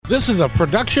This is a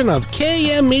production of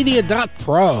KMmedia.pro.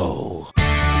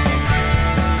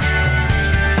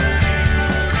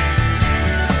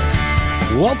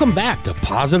 Welcome back to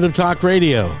Positive Talk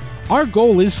Radio. Our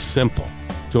goal is simple,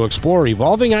 to explore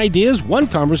evolving ideas one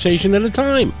conversation at a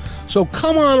time. So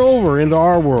come on over into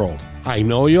our world. I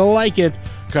know you'll like it,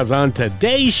 because on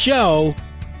today's show,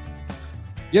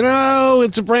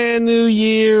 it's a brand new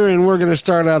year, and we're going to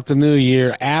start out the new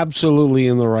year absolutely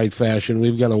in the right fashion.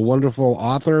 We've got a wonderful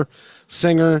author,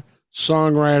 singer,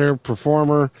 songwriter,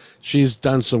 performer. She's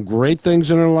done some great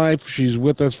things in her life. She's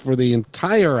with us for the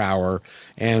entire hour,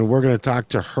 and we're going to talk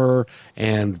to her.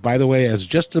 And by the way, as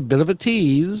just a bit of a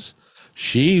tease,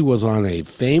 she was on a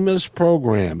famous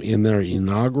program in their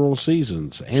inaugural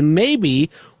seasons, and maybe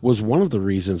was one of the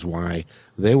reasons why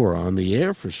they were on the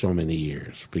air for so many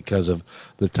years, because of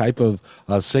the type of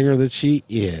singer that she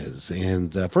is.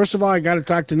 And first of all, I got to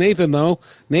talk to Nathan, though.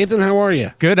 Nathan, how are you?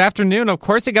 Good afternoon. Of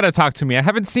course you got to talk to me. I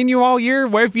haven't seen you all year.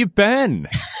 Where have you been?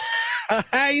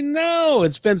 I know.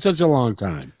 It's been such a long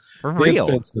time. For real.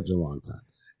 It's been such a long time.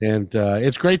 And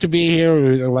it's great to be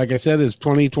here. Like I said, it's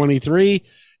 2023.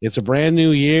 It's a brand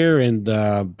new year, and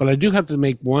but I do have to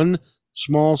make one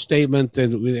small statement,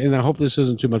 and I hope this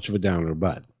isn't too much of a downer,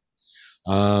 but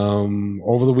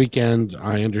over the weekend,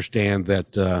 I understand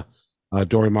that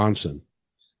Dory Monson,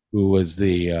 who was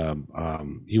he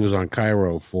was on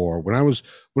Cairo for when I was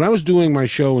doing my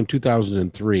show in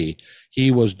 2003. He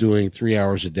was doing 3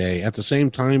 hours a day at the same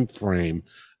time frame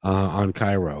on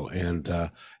Cairo, and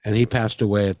he passed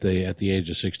away at the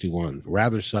age of 61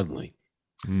 rather suddenly.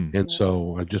 And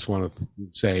so I just want to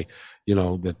say,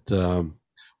 that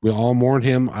we all mourn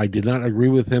him. I did not agree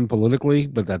with him politically,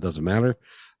 but that doesn't matter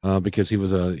because he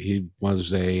was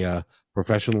a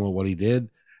professional at what he did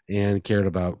and cared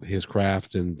about his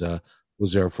craft and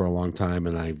was there for a long time.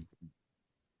 And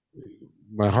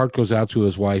my heart goes out to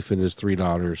his wife and his 3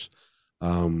 daughters.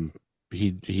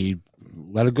 He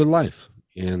led a good life,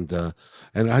 and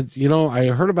I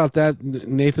heard about that,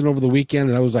 Nathan, over the weekend,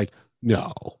 and I was like,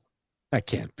 no. That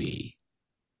can't be.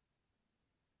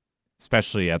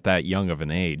 Especially at that young of an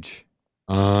age.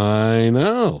 I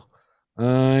know.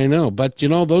 But,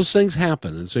 those things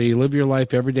happen. And so you live your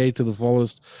life every day to the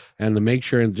fullest, and to make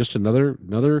sure, and just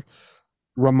another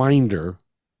reminder,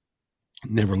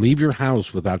 never leave your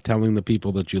house without telling the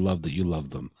people that you love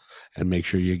them. And make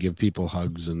sure you give people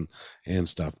hugs and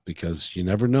stuff, because you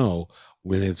never know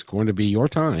when it's going to be your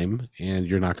time and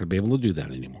you're not going to be able to do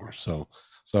that anymore.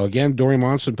 So again, Dory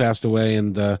Monson passed away,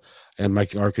 and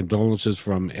our condolences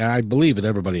from, I believe, at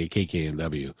everybody at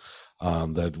KKNW,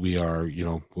 that we are,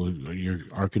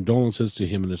 our condolences to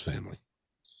him and his family.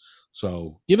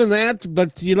 So given that,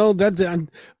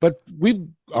 but we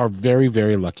are very,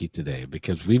 very lucky today,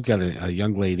 because we've got a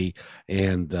young lady,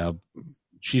 and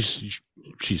she's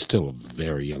still a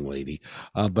very young lady,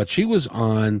 but she was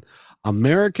on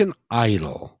American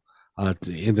Idol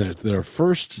in their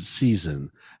first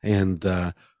season, and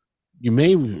you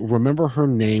may remember her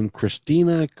name,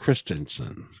 Christina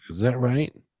Christensen. Is that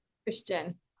right?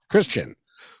 Christian.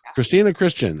 Yeah. Christina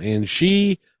Christian, and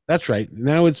that's right.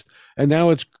 Now it's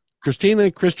Christina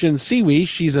Christian Siwi.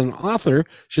 She's an author.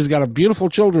 She's got a beautiful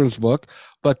children's book.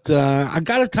 But I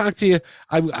got to talk to you.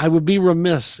 I would be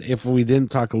remiss if we didn't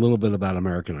talk a little bit about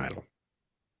American Idol.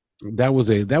 That was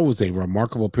a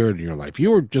remarkable period in your life. You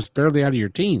were just barely out of your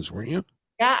teens, weren't you?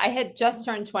 Yeah, I had just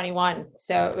turned 21,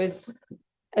 so it was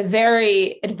a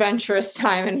very adventurous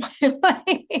time in my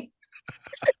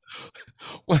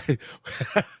life.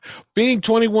 Being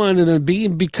 21 and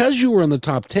then because you were in the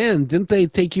top 10, didn't they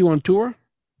take you on tour?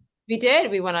 We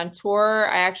did. We went on tour.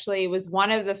 I actually was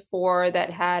one of the 4 that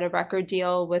had a record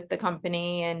deal with the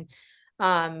company and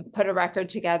put a record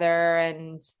together,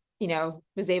 and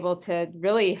was able to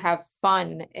really have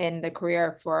fun in the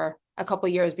career for a couple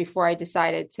of years before I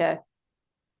decided to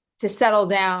settle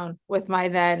down with my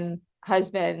then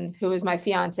husband, who was my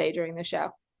fiance during the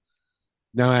show.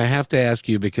 Now, I have to ask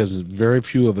you, because very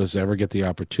few of us ever get the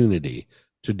opportunity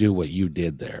to do what you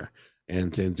did there,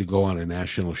 and to go on a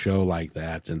national show like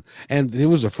that. And it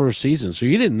was the first season, so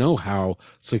you didn't know how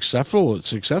successful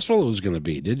it was going to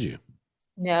be, did you?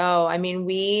 No, I mean,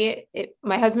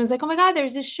 my husband's like, oh my God,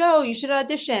 there's this show, you should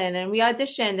audition. And we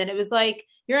auditioned, and it was like,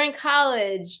 you're in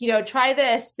college, try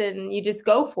this, and you just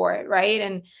go for it. Right.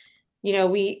 And,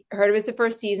 we heard it was the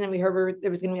first season. We heard there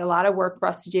was going to be a lot of work for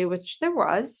us to do, which there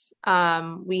was.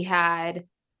 We had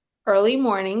early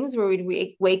mornings where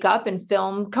we'd wake up and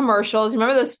film commercials.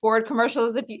 Remember those Ford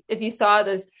commercials? If you saw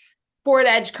those Ford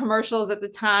Edge commercials at the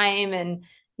time, and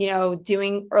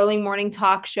doing early morning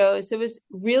talk shows. So it was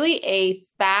really a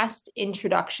fast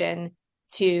introduction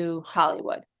to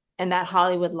Hollywood. and that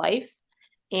Hollywood life.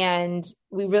 And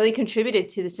we really contributed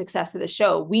to the success of the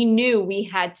show. We knew we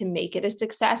had to make it a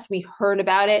success. We heard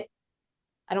about it.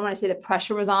 I don't want to say the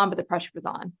pressure was on, but the pressure was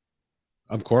on.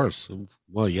 Of course.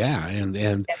 Well, yeah,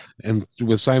 and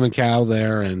with Simon Cowell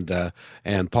there,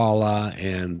 and Paula,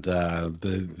 and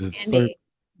the third,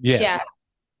 yes,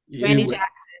 yeah, Randy Jackson.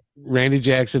 Randy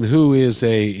Jackson, who is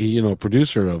a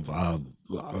producer of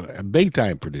a big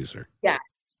time producer. Yes.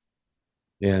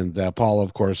 And Paula,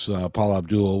 of course, Paula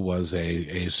Abdul was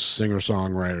a singer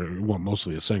songwriter, well,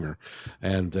 mostly a singer,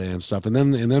 and stuff. And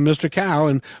then Mr. Cowell,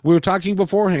 and we were talking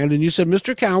beforehand, and you said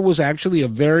Mr. Cowell was actually a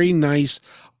very nice.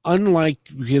 Unlike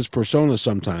his persona,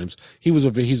 sometimes he's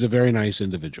a very nice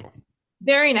individual.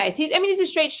 Very nice. He's a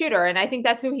straight shooter, and I think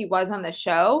that's who he was on the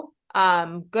show.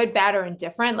 Good, bad, or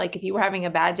indifferent. Like if you were having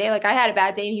a bad day, like I had a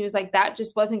bad day, and he was like, "That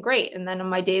just wasn't great." And then on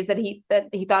my days that he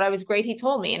thought I was great, he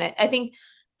told me, and I think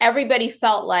everybody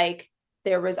felt like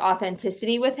there was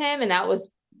authenticity with him, and that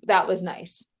was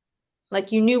nice.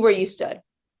 Like you knew where you stood.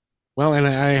 Well, and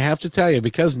I have to tell you,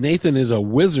 because Nathan is a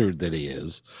wizard that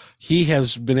he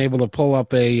has been able to pull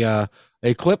up a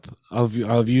clip of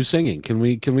you singing. Can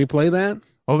we play that?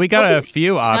 Well, we got a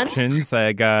few options.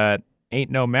 I got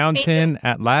Ain't No Mountain,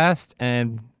 At Last,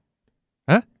 and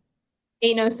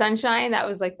Ain't No Sunshine. That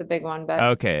was like the big one, but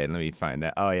okay, let me find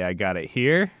that. Oh yeah, I got it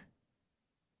here.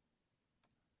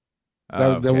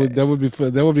 That would be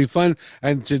fun. That would be fun,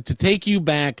 and to take you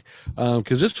back,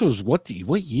 because this was what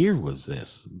year was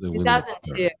this?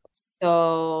 2002,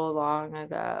 so long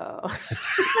ago.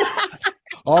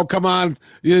 Oh, come on!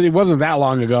 It wasn't that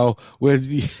long ago.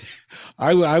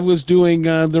 I was doing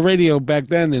the radio back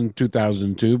then in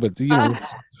 2002, but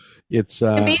it's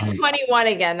to be 21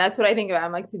 again. That's what I think about.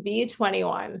 I'm like, to be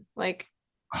 21, like.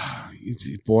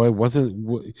 Boy, wasn't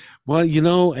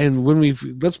well, and when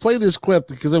let's play this clip,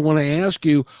 because I want to ask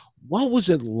you, what was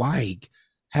it like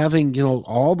having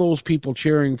all those people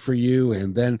cheering for you,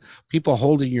 and then people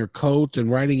holding your coat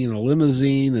and riding in a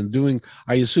limousine and doing,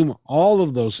 I assume, all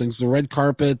of those things, the red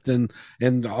carpet and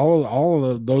all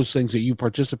of those things that you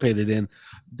participated in.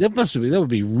 That would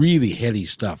be really heady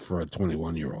stuff for a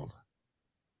 21-year-old.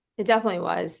 It definitely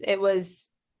was. It was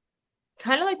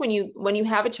kind of like when you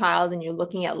have a child and you're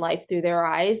looking at life through their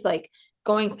eyes, like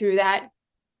going through that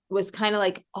was kind of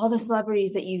like all the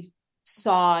celebrities that you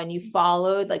saw and you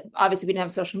followed. Like obviously we didn't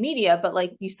have social media, but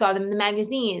like you saw them in the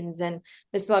magazines, and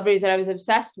the celebrities that I was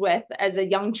obsessed with as a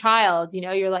young child,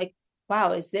 you're like, wow,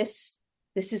 this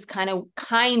is kind of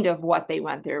what they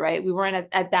went through, right? We weren't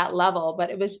at that level, but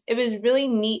it was really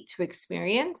neat to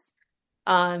experience.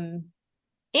 And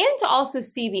to also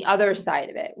see the other side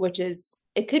of it, which is,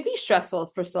 it could be stressful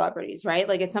for celebrities, right?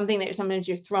 Like it's something that sometimes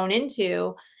you're thrown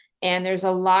into, and there's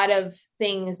a lot of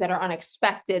things that are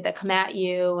unexpected that come at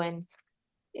you. And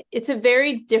it's a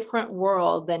very different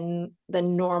world than the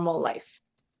normal life.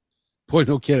 Boy,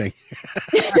 no kidding.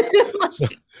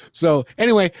 So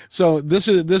anyway, so this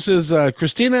is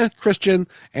Christina Christian,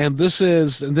 and this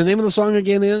is, the name of the song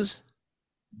again is?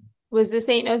 Was this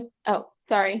Ain't No, oh,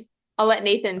 sorry. I'll let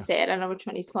Nathan say it. I don't know which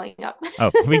one he's pulling up.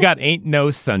 Oh, we got Ain't No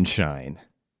Sunshine.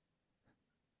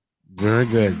 Very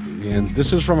good. And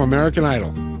this is from American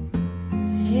Idol.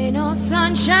 Ain't no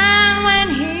sunshine when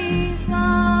he's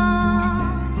gone.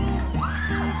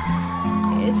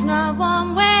 It's not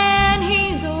warm when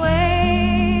he's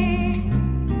away.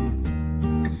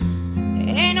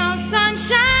 Ain't no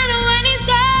sunshine when he's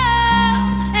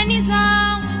gone, and he's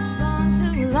always gone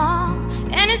too long.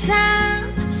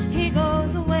 Anytime he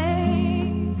goes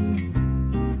away,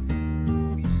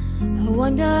 I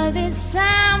wonder this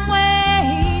time where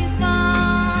he's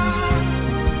gone.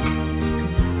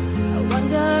 I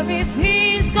wonder if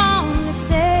he's gonna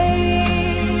stay.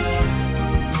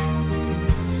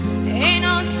 Ain't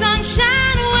no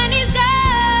sunshine when he's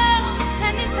gone,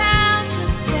 and his house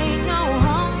just ain't no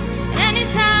home.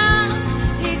 Anytime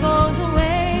he goes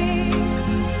away,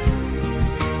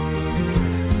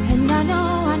 and I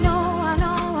know.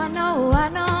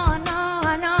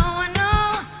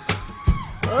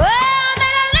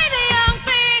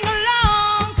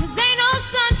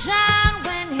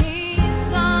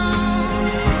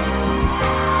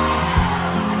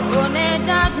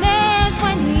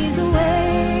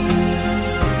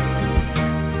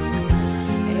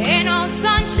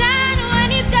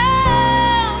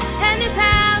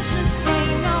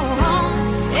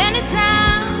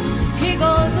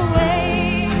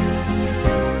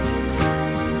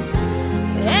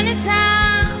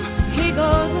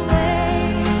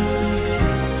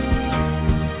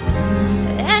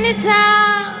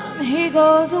 Anytime he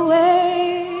goes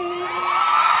away.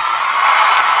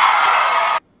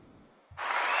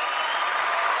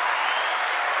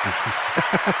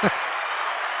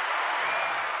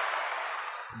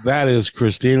 That is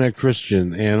Christina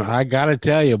Christian. And I got to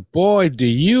tell you, boy, do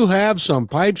you have some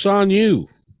pipes on you.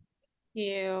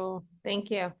 Thank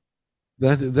you.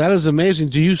 That is amazing.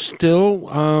 Do you still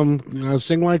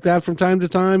sing like that from time to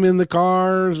time in the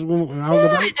cars? Yeah, no,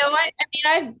 I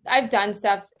mean, I've done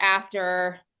stuff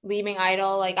after leaving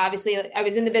Idol. Like, obviously, I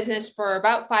was in the business for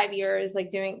about 5 years,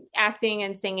 like doing acting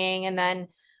and singing, and then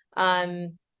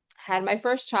had my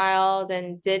first child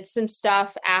and did some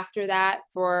stuff after that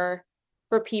for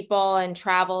people and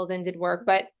traveled and did work.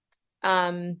 But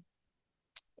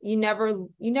you never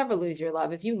lose your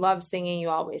love. If you love singing, you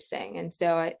always sing. And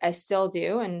so I still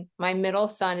do. And my middle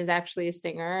son is actually a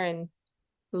singer, and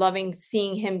loving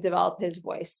seeing him develop his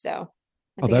voice. So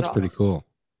that's pretty cool.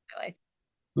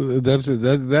 Really.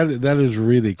 That is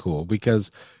really cool, because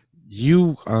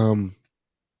you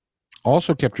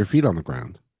also kept your feet on the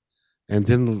ground and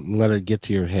didn't let it get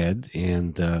to your head,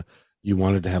 and you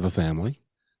wanted to have a family,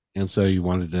 and so you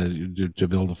wanted to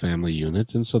build a family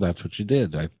unit, and so that's what you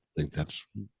did. I think that's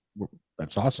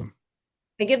awesome.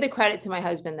 I give the credit to my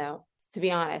husband, though, to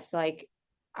be honest. Like,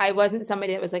 I wasn't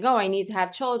somebody that was like, oh, I need to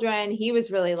have children. He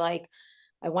was really like,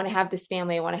 I want to have this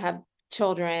family. I want to have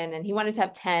children. And he wanted to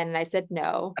have 10. And I said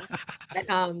no.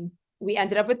 But, we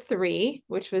ended up with 3,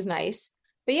 which was nice.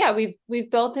 But yeah, we've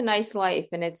built a nice life,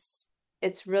 and it's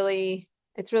really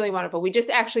wonderful. We just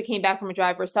actually came back from a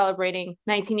drive. We're celebrating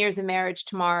 19 years of marriage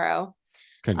tomorrow.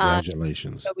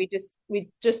 Congratulations. So we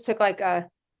just took like a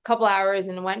couple hours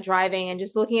and went driving and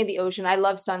just looking at the ocean. I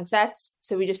love sunsets.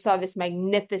 So we just saw this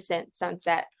magnificent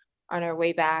sunset on our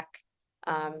way back.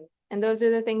 And those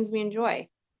are the things we enjoy,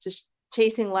 just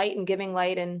chasing light and giving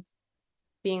light and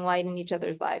being light in each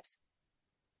other's lives.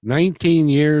 19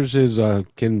 years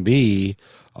can be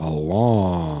a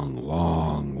long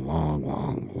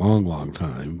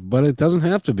time, but it doesn't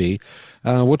have to be.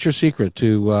 What's your secret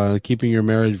to keeping your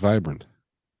marriage vibrant?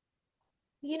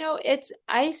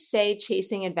 I say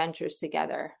chasing adventures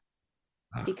together,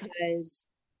 because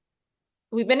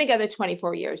we've been together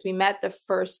 24 years. We met the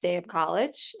first day of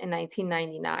college in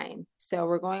 1999. So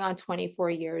we're going on 24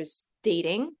 years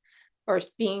dating or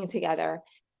being together.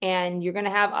 And you're going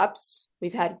to have ups.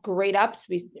 We've had great ups.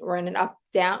 We're in an up,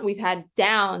 down. We've had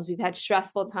downs. We've had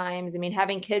stressful times. I mean,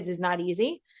 having kids is not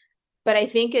easy, but I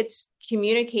think it's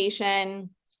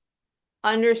communication,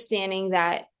 understanding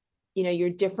that, you're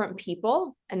different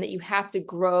people and that you have to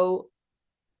grow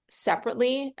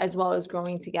separately as well as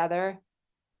growing together.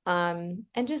 And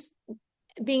just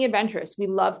being adventurous. We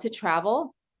love to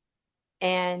travel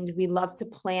and we love to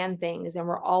plan things. And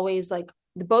we're always like,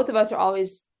 both of us are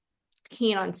always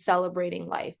keen on celebrating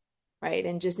life, right?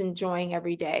 And just enjoying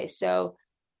every day. So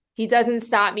he doesn't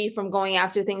stop me from going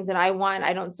after things that I want.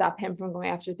 I don't stop him from going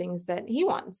after things that he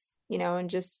wants, and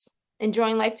just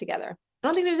enjoying life together. I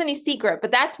don't think there's any secret,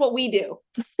 but that's what we do.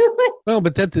 No,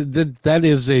 but that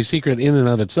is a secret in and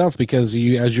of itself, because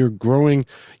as you're growing,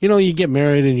 you get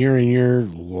married and you're in your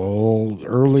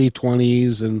early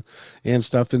 20s and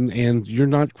stuff, and you're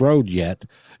not grown yet.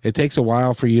 It takes a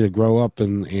while for you to grow up,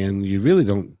 and you really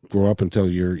don't grow up until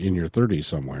you're in your 30s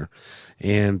somewhere.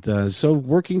 And so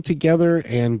working together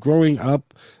and growing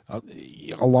up, a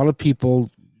lot of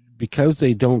people, because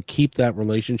they don't keep that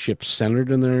relationship centered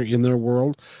in their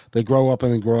world, they grow up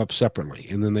and then grow up separately,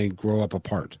 and then they grow up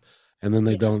apart, and then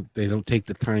they don't take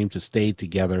the time to stay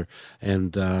together,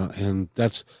 and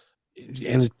that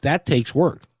takes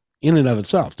work in and of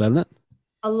itself, doesn't it?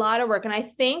 A lot of work. And I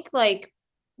think, like,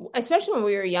 especially when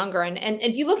we were younger, and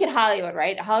if you look at Hollywood,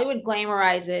 right? Hollywood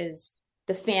glamorizes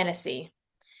the fantasy.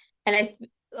 And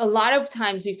a lot of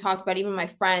times we've talked about, even my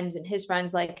friends and his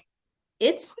friends, like,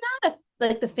 it's not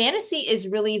like the fantasy is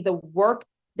really the work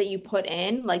that you put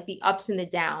in, like the ups and the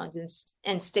downs,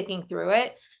 and sticking through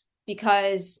it,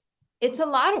 because it's a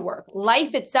lot of work.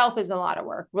 Life itself is a lot of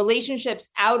work. Relationships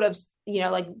out of,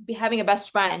 like having a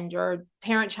best friend or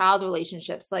parent-child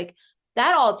relationships, like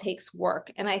that all takes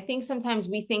work. And I think sometimes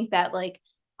we think that like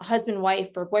a husband, wife,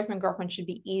 or boyfriend, girlfriend should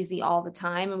be easy all the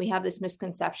time. And we have this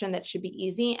misconception that should be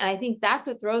easy. And I think that's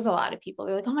what throws a lot of people.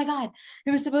 They're like, oh my God,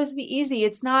 it was supposed to be easy.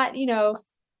 It's not,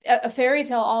 a fairy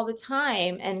tale all the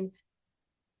time. And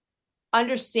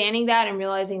understanding that and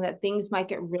realizing that things might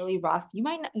get really rough. You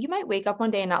might wake up one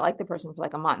day and not like the person for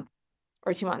like a month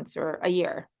or 2 months or a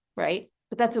year, right?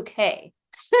 But that's okay.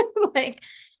 Like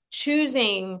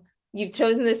you've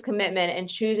chosen this commitment, and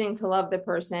choosing to love the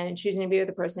person and choosing to be with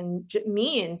the person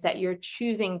means that you're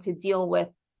choosing to deal with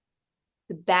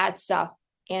the bad stuff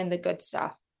and the good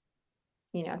stuff,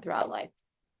 throughout life.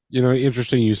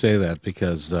 Interesting you say that,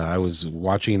 because I was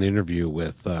watching an interview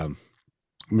with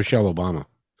Michelle Obama,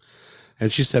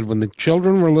 And she said, when the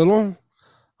children were little,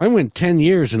 I went 10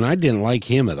 years and I didn't like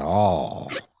him at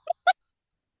all.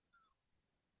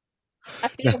 I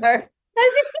feel her.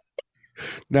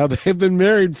 Now they've been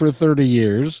married for 30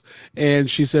 years,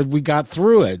 and she said we got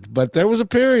through it. But there was a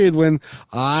period when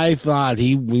I thought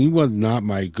he was not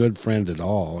my good friend at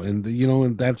all. And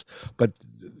and but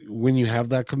when you have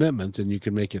that commitment and you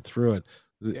can make it through it,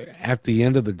 at the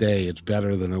end of the day, it's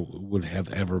better than it would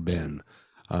have ever been.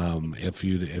 If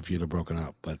you'd have broken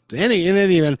up. But in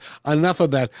any event, enough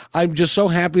of that. I'm just so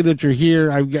happy that you're here.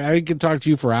 I could talk to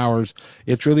you for hours.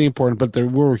 It's really important, but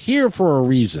we're here for a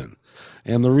reason.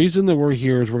 And the reason that we're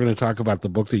here is we're going to talk about the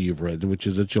book that you've written, which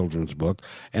is a children's book.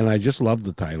 And I just love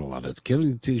the title of it.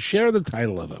 Share the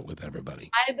title of it with everybody.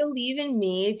 I believe in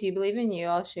me. Do you believe in you?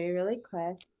 I'll show you really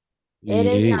quick.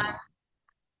 Yeah.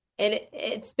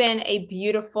 It's been a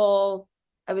beautiful,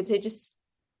 I would say, just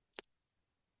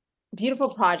beautiful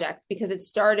project, because it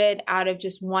started out of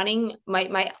just wanting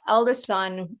my eldest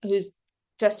son, who's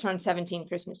just turned 17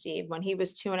 Christmas Eve, when he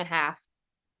was 2.5.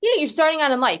 You're starting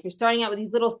out in life. You're starting out with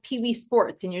these little peewee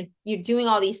sports, and you're doing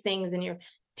all these things, and you're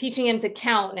teaching him to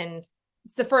count. And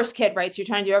it's the first kid, right? So you're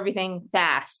trying to do everything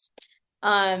fast.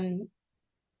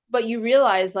 But you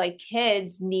realize, like,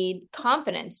 kids need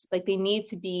confidence. Like, they need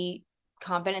to be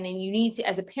confident, and you need to,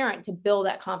 as a parent, to build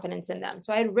that confidence in them.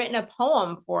 So I had written a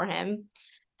poem for him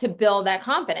to build that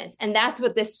confidence. And that's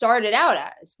what this started out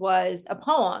as, was a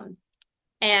poem.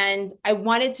 And I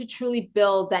wanted to truly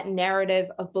build that narrative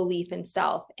of belief in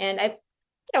self. And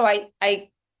I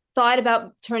thought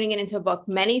about turning it into a book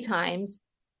many times.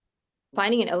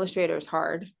 Finding an illustrator is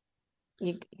hard.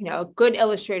 A good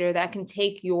illustrator that can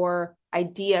take your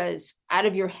ideas out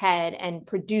of your head and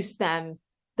produce them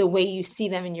the way you see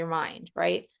them in your mind,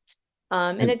 right?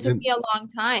 And it took me a long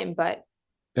time, but.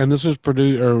 And this was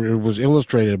produced, or it was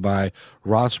illustrated by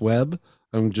Ross Webb.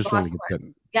 I'm just trying to get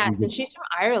that. Yes, and she's from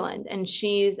Ireland, and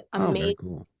she's amazing. Very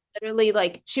cool. Literally,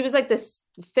 like, she was like this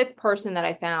 5th person that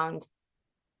I found,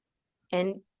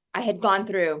 and I had gone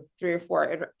through 3 or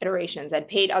 4 iterations. I'd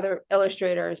paid other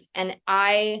illustrators, and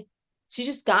she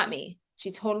just got me.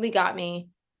 She totally got me,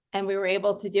 and we were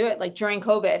able to do it, like, during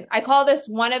COVID. I call this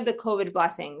one of the COVID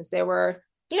blessings. There were,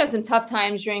 some tough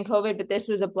times during COVID, but this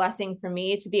was a blessing for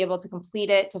me to be able to complete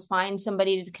it, to find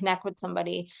somebody, to connect with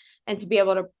somebody, and to be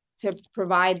able to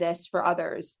provide this for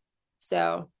others.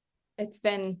 So it's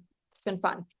been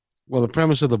fun. Well, the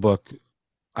premise of the book,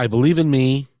 I believe in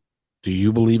me, do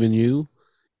you believe in you,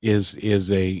 is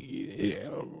a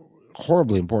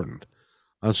horribly important,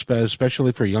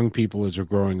 especially for young people as they're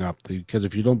growing up, because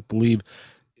if you don't believe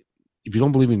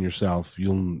in yourself,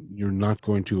 you're not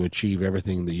going to achieve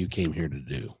everything that you came here to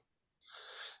do.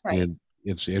 Right. And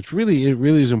it really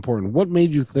is important. What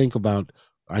made you think about,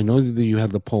 I know that you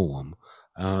had the poem,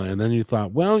 and then you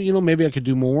thought, well, maybe I could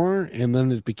do more, and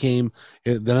then it became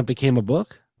a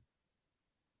book.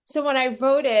 So when I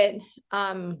wrote it,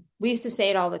 we used to say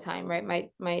it all the time, right?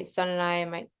 My son and I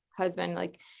and my husband,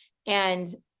 and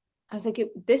I was like, I think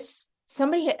it was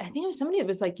somebody that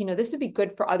was like, this would be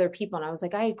good for other people. And I was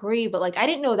like, I agree. But I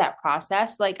didn't know that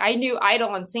process. I knew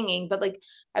Idol and singing, but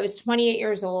I was 28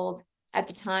 years old at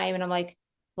the time. And I'm like,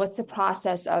 what's the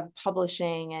process of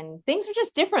publishing? And things were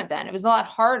just different then. It was a lot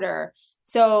harder.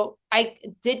 So I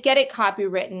did get it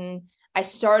copywritten. I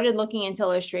started looking into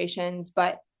illustrations,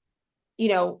 but,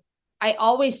 I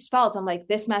always felt, I'm like,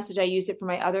 this message, I used it for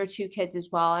my other 2 kids as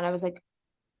well. And I was like,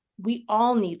 we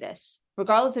all need this,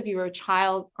 regardless if you're a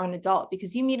child or an adult,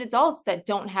 because you meet adults that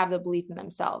don't have the belief in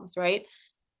themselves, right,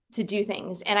 to do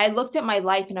things. And I looked at my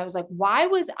life and I was like, why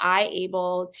was I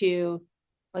able to,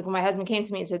 when my husband came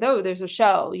to me and said, oh, there's a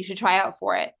show, you should try out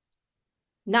for it,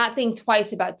 not think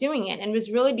twice about doing it. And it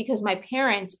was really because my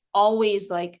parents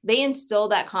always, they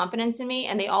instilled that confidence in me.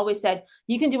 And they always said,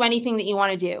 you can do anything that you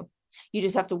want to do. You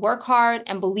just have to work hard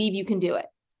and believe you can do it.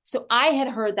 So I had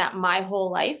heard that my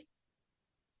whole life.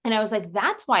 And I was like,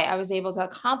 that's why I was able to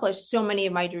accomplish so many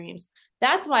of my dreams.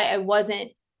 That's why I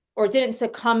wasn't, or didn't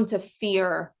succumb to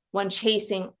fear when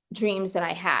chasing dreams that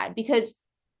I had, because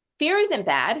fear isn't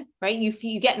bad, right?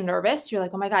 You get nervous. You're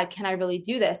like, oh my God, can I really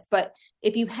do this? But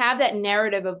if you have that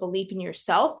narrative of belief in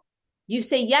yourself, you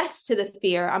say yes to the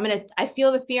fear. I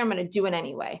feel the fear, I'm going to do it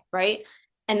anyway. Right.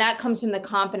 And that comes from the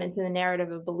confidence in the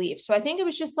narrative of belief. So I think it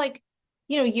was just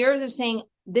years of saying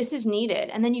this is needed.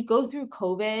 And then you go through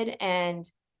COVID and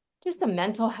just the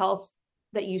mental health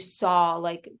that you saw,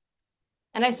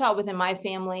 and I saw it within my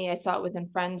family. I saw it within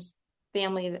friends,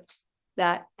 family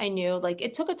that I knew,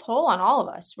 it took a toll on all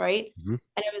of us. Right. Mm-hmm.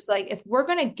 And it was if we're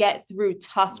going to get through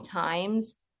tough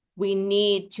times, we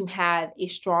need to have a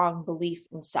strong belief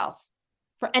in self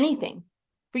for anything.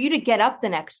 for you to get up the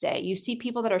next day. You see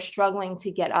people that are struggling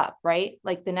to get up, right?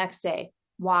 Like the next day.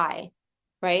 Why?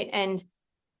 Right. And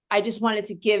I just wanted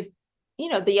to give,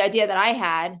 the idea that I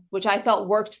had, which I felt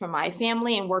worked for my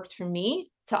family and worked for me,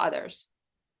 to others.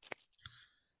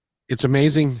 It's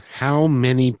amazing how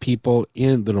many people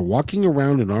that are walking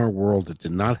around in our world that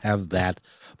did not have the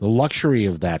luxury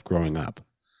of that growing up.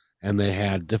 And they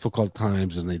had difficult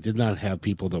times, and they did not have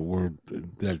people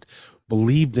that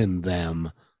believed in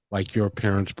them like your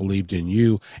parents believed in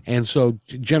you. And so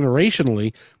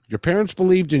generationally, your parents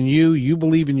believed in you, you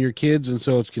believe in your kids, and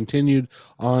so it's continued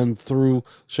on through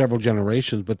several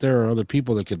generations. But there are other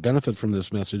people that could benefit from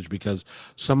this message because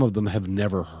some of them have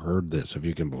never heard this, if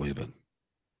you can believe it.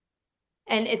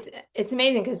 And it's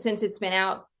amazing because since it's been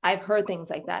out, I've heard things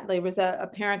like that. There was a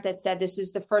parent that said, this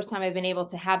is the first time I've been able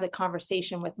to have the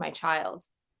conversation with my child,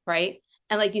 right?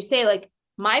 And like you say, like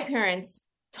my parents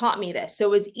taught me this. So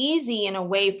it was easy in a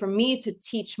way for me to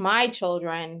teach my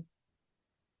children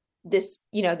this,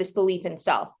 this belief in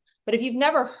self. But if you've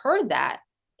never heard that,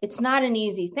 it's not an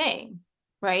easy thing,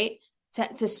 right?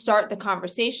 To start the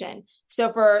conversation.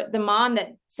 So for the mom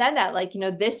that said that, like,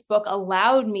 this book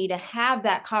allowed me to have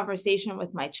that conversation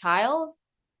with my child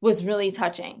was really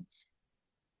touching,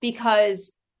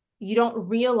 because you don't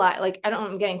realize, like,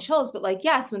 I'm getting chills, but like,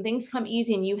 yes, when things come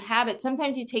easy and you have it,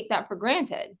 sometimes you take that for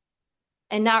granted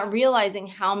and not realizing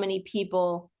how many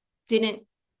people didn't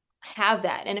have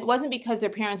that. And it wasn't because their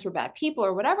parents were bad people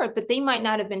or whatever, but they might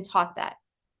not have been taught that,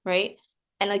 right?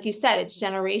 And like you said, it's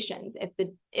generations.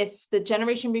 If the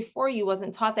generation before you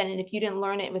wasn't taught that, and if you didn't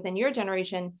learn it within your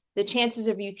generation, the chances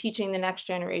of you teaching the next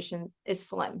generation is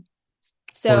slim.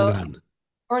 So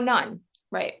or none,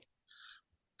 right?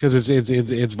 Because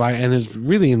it's vital, and it's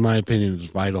really, in my opinion,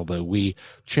 it's vital that we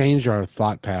change our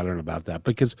thought pattern about that.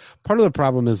 Because part of the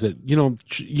problem is that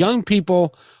young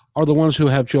people are the ones who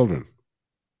have children,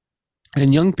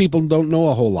 and young people don't know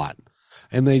a whole lot.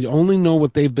 And they only know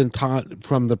what they've been taught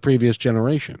from the previous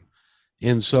generation.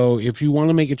 And so if you want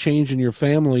to make a change in your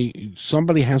family,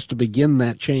 somebody has to begin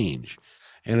that change.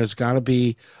 And it's got to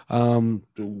be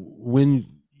when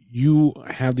you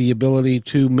have the ability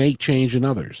to make change in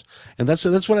others. And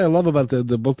that's what I love about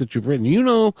the book that you've written.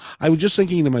 I was just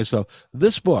thinking to myself,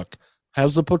 this book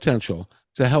has the potential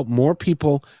to help more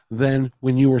people than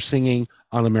when you were singing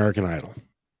on American Idol.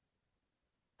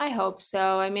 I hope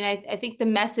so. I mean, I think the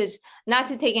message, not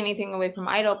to take anything away from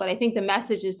Idol, but I think the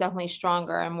message is definitely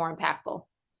stronger and more impactful,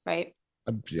 right?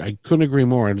 I couldn't agree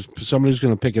more. And somebody's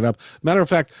going to pick it up. Matter of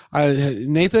fact,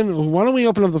 Nathan, why don't we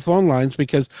open up the phone lines?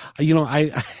 Because,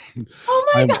 I'm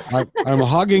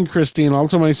hogging Christine all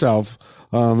to myself.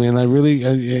 And I really,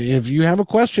 if you have a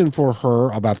question for her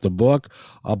about the book,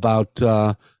 about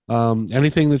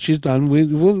anything that she's done,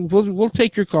 we'll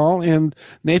take your call, and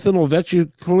Nathan will vet you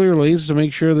clearly to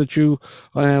make sure that you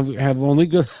have only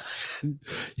good.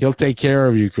 He'll take care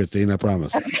of you, Christine. I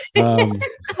promise.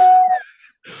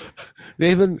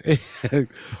 Nathan,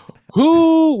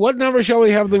 what number shall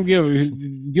we have them give?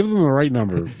 Give them the right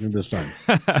number this time.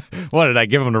 What, did I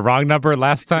give them the wrong number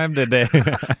last time? Did they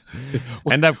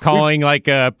end up calling like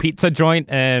a pizza joint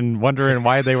and wondering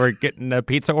why they were getting a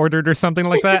pizza ordered or something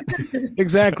like that?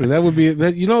 Exactly. That would be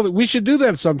that. We should do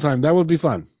that sometime. That would be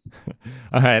fun.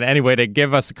 All right. Anyway, to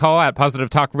give us a call at Positive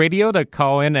Talk Radio to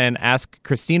call in and ask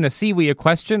Christina Siwi a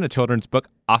question, a children's book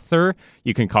author,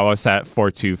 you can call us at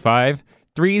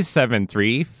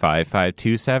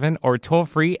 425-373-5527 or toll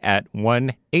free at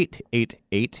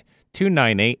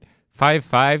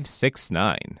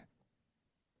 1-888-298-5569.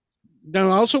 Now,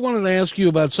 I also wanted to ask you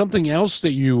about something else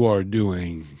that you are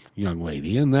doing, young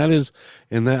lady, and that is,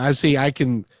 I'm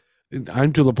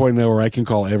to the point now where I can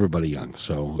call everybody young.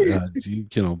 So,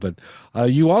 but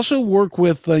you also work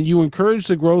with, you encourage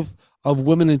the growth of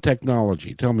women in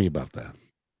technology. Tell me about that.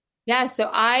 Yeah, so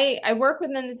I work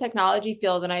within the technology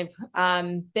field, and I've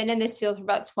been in this field for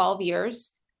about 12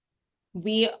 years.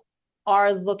 We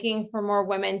are looking for more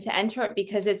women to enter it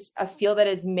because it's a field that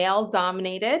is male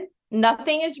dominated.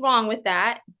 Nothing is wrong with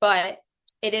that, but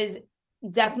it is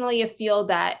definitely a field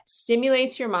that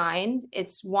stimulates your mind.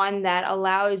 It's one that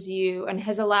allows you and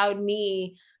has allowed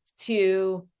me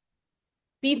to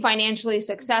be financially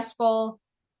successful,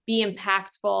 be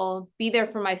impactful, be there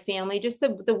for my family. Just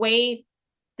the way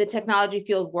the technology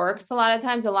field works a lot of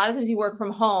times you work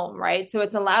from home, right? So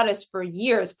it's allowed us for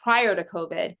years prior to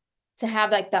COVID to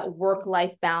have like that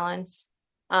work-life balance.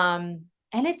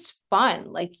 And it's fun.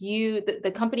 Like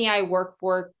the company I work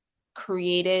for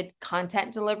created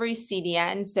content delivery,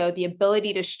 CDN. So the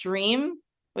ability to stream,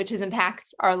 which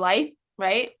impacts our life,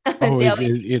 right? Oh,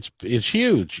 it's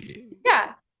huge.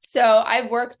 Yeah. So I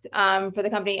worked for the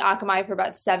company Akamai for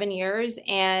about 7 years,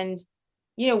 and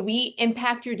we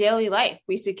impact your daily life.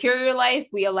 We secure your life.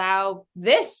 We allow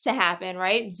this to happen,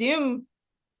 right? Zoom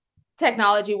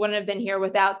technology wouldn't have been here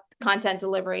without content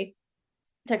delivery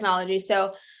technology.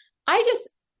 So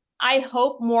I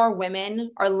hope more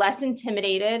women are less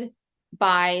intimidated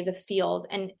by the field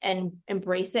and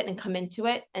embrace it and come into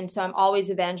it. And so I'm always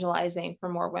evangelizing for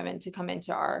more women to come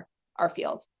into our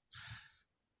field.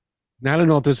 Now, I don't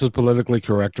know if this is politically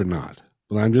correct or not,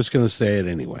 but I'm just going to say it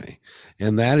anyway.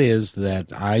 And that is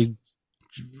that I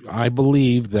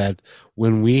believe that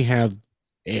when we have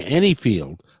any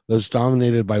field that's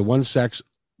dominated by one sex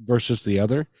versus the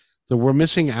other, that we're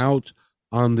missing out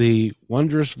on the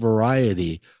wondrous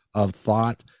variety of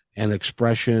thought and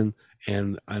expression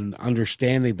and an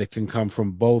understanding that can come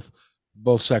from both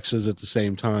sexes at the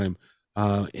same time.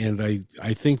 And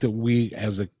I think that we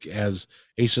as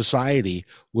a society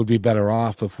would be better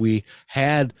off if we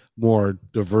had more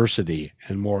diversity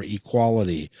and more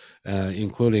equality,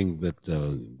 including that,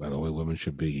 by the way, women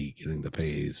should be getting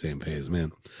the same pay as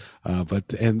men.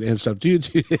 But stuff.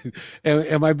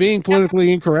 Am I being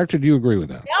politically incorrect, or do you agree with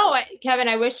that? No, Kevin,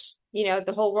 I wish,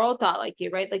 the whole world thought like you,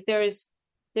 right? Like there's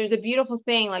a beautiful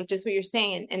thing, like just what you're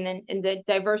saying, and then in the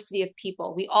diversity of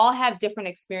people, we all have different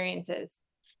experiences.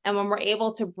 And when we're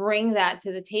able to bring that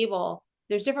to the table,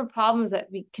 there's different problems that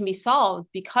can be solved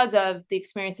because of the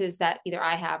experiences that either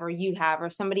I have or you have or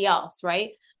somebody else,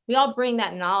 right? We all bring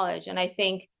that knowledge. And I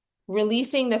think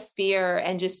releasing the fear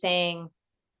and just saying,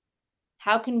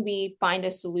 how can we find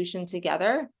a solution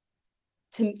together,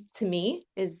 to me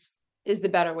is the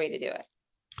better way to do it.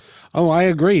 Oh, I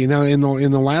agree. Now, in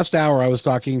the last hour, I was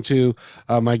talking to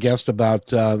my guest about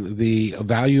the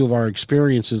value of our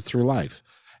experiences through life,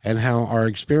 and how our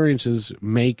experiences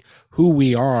make who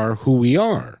we are.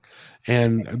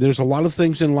 And there's a lot of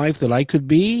things in life that I could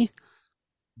be.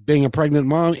 Being a pregnant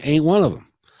mom ain't one of them.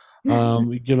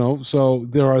 So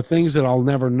there are things that I'll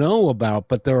never know about,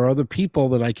 but there are other people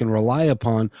that I can rely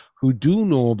upon who do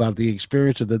know about the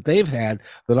experiences that they've had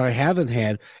that I haven't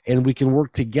had, and we can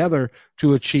work together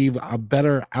to achieve a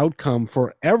better outcome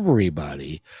for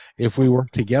everybody if we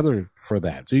work together for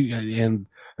that. And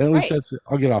at least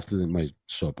I'll get off to my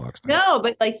soapbox now. No,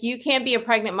 but like you can't be a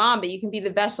pregnant mom, but you can be the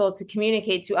vessel to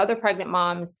communicate to other pregnant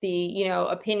moms the,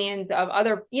 opinions of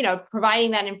other,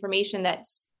 providing that information that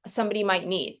somebody might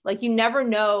need. Like you never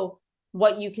know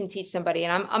what you can teach somebody.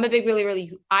 And I'm a big,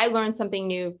 really, I learn something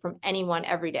new from anyone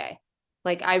every day.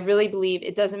 Like I really believe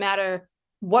it doesn't matter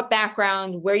what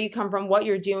background, where you come from, what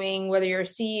you're doing, whether you're a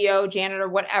CEO, janitor,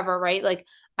 whatever, right? Like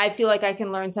I feel like I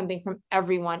can learn something from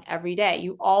everyone every day.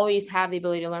 You always have the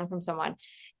ability to learn from someone.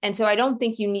 And so I don't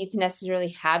think you need to necessarily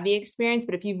have the experience,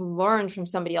 but if you've learned from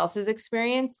somebody else's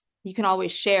experience, you can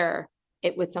always share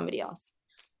it with somebody else.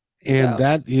 And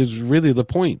that is really the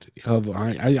point of,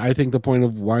 I think the point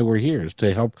of why we're here is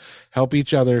to help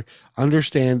each other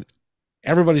understand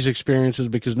everybody's experiences,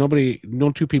 because no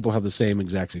two people have the same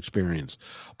exact experience,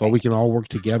 but we can all work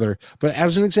together. But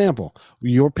as an example,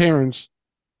 your parents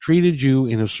treated you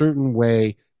in a certain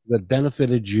way that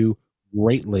benefited you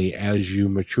greatly as you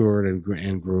matured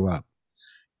and grew up.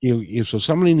 So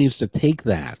somebody needs to take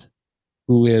that,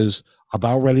 who is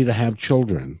about ready to have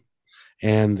children,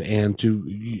 and to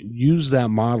use that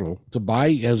model to buy,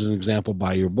 as an example,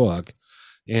 buy your book,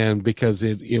 and because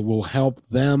it will help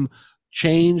them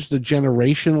change the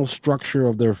generational structure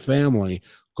of their family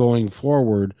going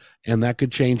forward, and that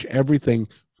could change everything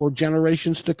for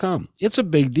generations to come. It's a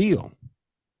big deal.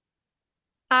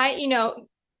 It's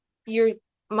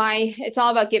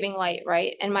all about giving light,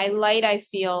 right? And my light, I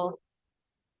feel,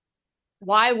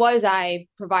 why was I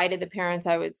provided the parents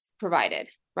I was provided,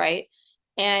 right?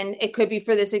 And it could be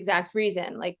for this exact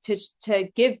reason, like to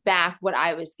give back what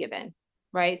I was given,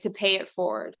 right? To pay it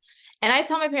forward. And I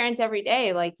tell my parents every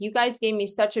day, like, you guys gave me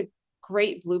such a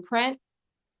great blueprint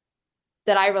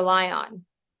that I rely on,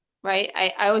 right?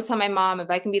 I always tell my mom, if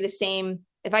I can be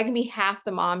half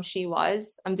the mom she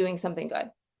was, I'm doing something good,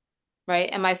 right?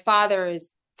 And my father is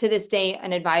to this day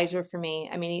an advisor for me.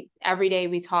 I mean, every day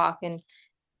we talk, and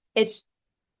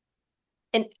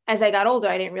as I got older,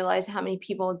 I didn't realize how many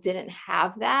people didn't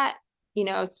have that,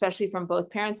 especially from both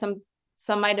parents.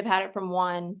 Some might have had it from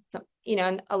one,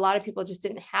 and a lot of people just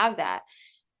didn't have that.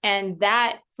 And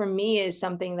that for me is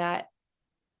something that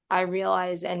I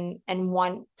realize and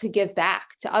want to give back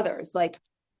to others. Like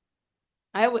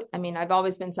I've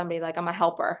always been somebody, like, I'm a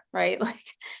helper, right? Like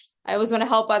I always want to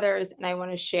help others and I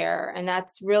want to share. And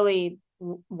that's really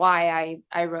why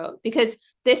I wrote, because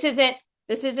this isn't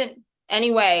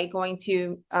anyway going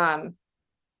to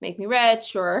make me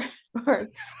rich or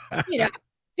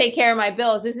take care of my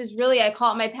bills. This is really, I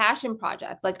call it my passion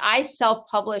project. Like I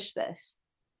self-published this.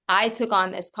 I took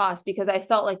on this cost because I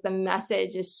felt like the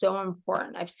message is so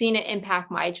important. I've seen it impact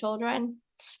my children,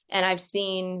 and I've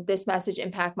seen this message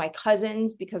impact my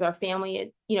cousins because our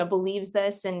family, believes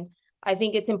this. And I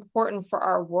think it's important for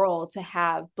our world to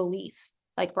have belief,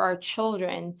 like for our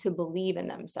children to believe in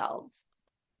themselves.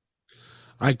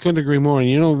 I couldn't agree more.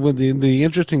 And what the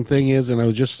interesting thing is, and I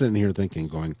was just sitting here thinking,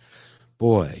 going,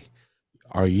 boy,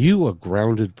 are you a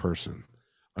grounded person?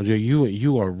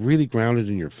 You are really grounded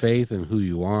in your faith and who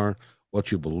you are,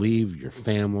 what you believe, your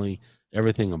family,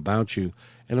 everything about you.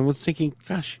 And I was thinking,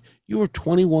 gosh, you were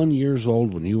 21 years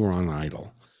old when you were on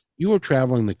Idol. You were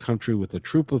traveling the country with a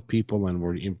troupe of people and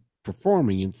were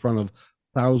performing in front of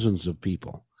thousands of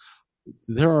people.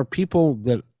 There are people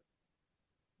that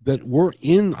were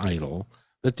in Idol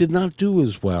that did not do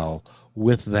as well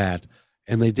with that,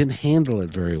 and they didn't handle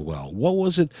it very well. What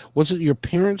was it? Was it your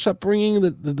parents' upbringing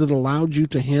that allowed you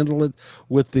to handle it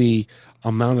with the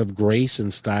amount of grace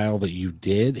and style that you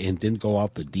did, and didn't go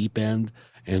off the deep end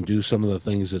and do some of the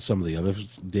things that some of the others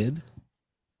did?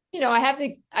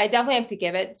 I definitely have to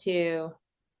give it to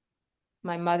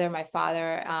my mother, my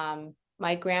father,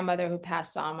 my grandmother who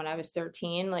passed on when I was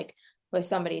 13, like was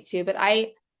somebody too. But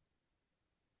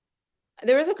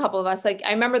there was a couple of us, like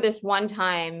I remember this one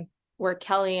time where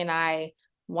Kelly and I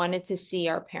wanted to see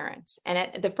our parents. And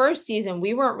at the first season,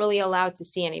 we weren't really allowed to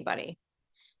see anybody.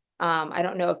 I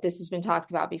don't know if this has been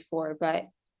talked about before,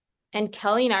 and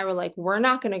Kelly and I were like, we're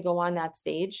not going to go on that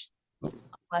stage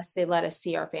unless they let us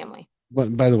see our family.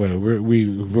 But by the way,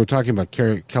 we're talking about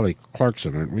Kelly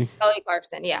Clarkson, aren't we? Kelly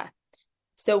Clarkson, yeah.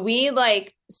 So we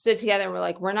like stood together and we're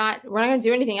like, we're not going to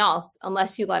do anything else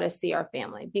unless you let us see our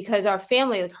family, because our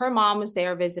family, like her mom was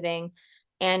there visiting,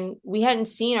 and we hadn't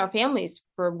seen our families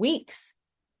for weeks,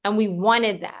 and we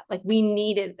wanted that, like we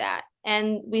needed that,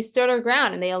 and we stood our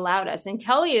ground and they allowed us. And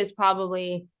Kelly is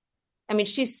probably, I mean,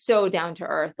 she's so down to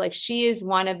earth. Like she is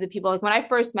one of the people, like when I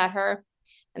first met her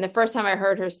and the first time I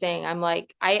heard her sing, I'm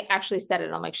like, I actually said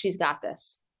it. I'm like, she's got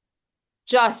this.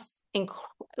 Just an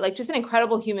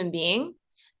incredible human being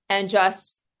and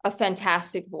just a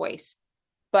fantastic voice.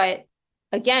 But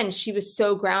again, she was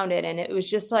so grounded, and it was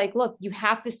just like, look, you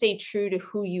have to stay true to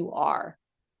who you are,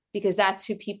 because that's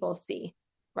who people see,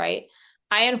 right?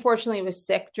 I unfortunately was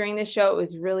sick during the show.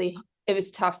 It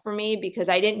was tough for me because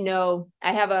I didn't know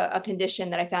I have a condition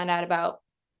that I found out about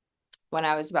when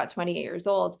I was about 28 years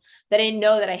old that I didn't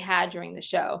know that I had during the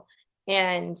show.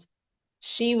 And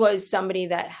she was somebody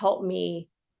that helped me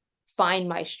find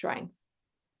my strength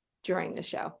during the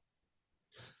show.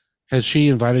 Has she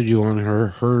invited you on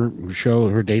her show,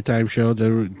 her daytime show,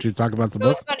 to talk about the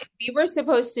book? It's funny. We were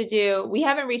supposed to we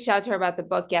haven't reached out to her about the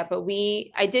book yet, but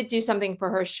I did do something for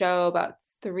her show about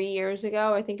 3 years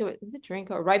ago. I think it was during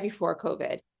COVID, right before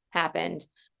COVID happened,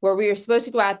 where we were supposed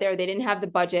to go out there. They didn't have the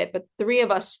budget, but 3 of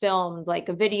us filmed like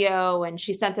a video, and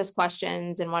she sent us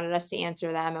questions and wanted us to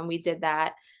answer them. And we did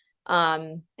that.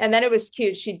 And then it was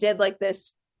cute. She did like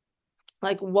this,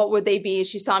 like, what would they be?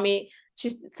 She saw me.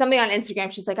 She's something on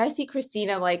Instagram. She's like, I see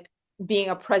Christina like being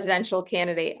a presidential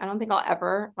candidate. I don't think I'll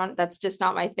ever run. That's just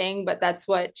not my thing, but that's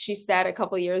what she said a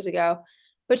couple of years ago.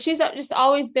 But she's just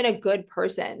always been a good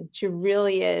person. She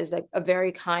really is a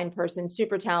very kind person,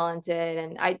 super talented.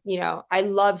 And I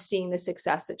love seeing the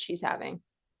success that she's having.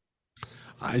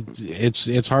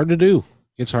 It's hard to do.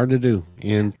 It's hard to do.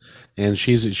 And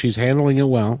she's handling it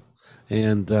well.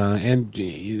 And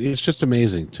it's just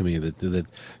amazing to me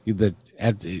that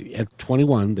at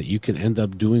 21 that you can end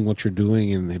up doing what you're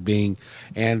doing and being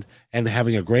and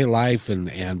having a great life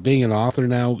and being an author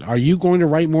now. Are you going to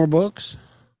write more books?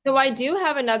 So I do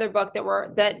have another book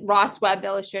that Ross Webb, the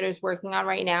illustrator, is working on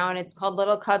right now, and it's called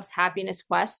Little Cub's Happiness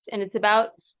Quest, and it's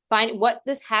about finding what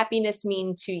does happiness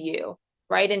mean to you,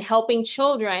 right? And helping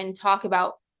children talk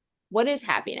about what is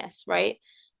happiness, right?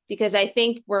 Because I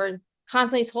think we're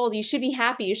constantly told you should be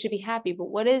happy, but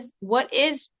what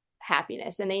is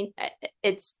happiness? And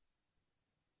it's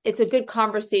a good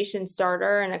conversation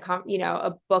starter, and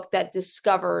a book that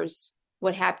discovers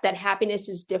that happiness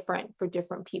is different for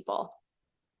different people,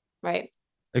 right?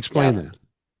 Explain that.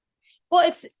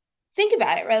 Well, think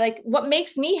about it, right? Like what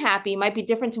makes me happy might be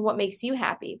different to what makes you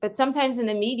happy, but sometimes in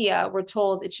the media we're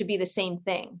told it should be the same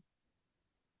thing,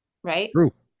 right?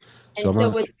 True. And so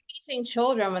with teaching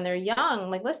children when they're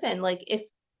young, like, listen, like if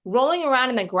rolling around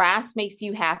in the grass makes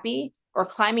you happy or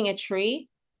climbing a tree,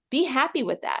 be happy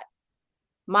with that.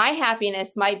 My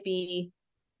happiness might be,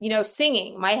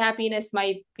 singing. My happiness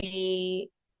might be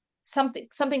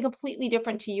something completely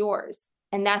different to yours,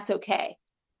 and that's okay.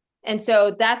 And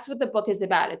so that's what the book is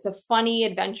about. It's a funny,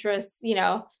 adventurous,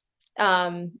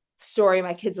 story.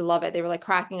 My kids love it. They were like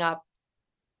cracking up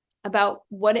about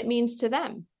what it means to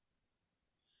them.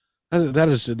 That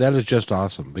is just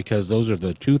awesome, because those are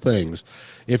the two things.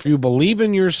 If you believe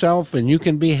in yourself and you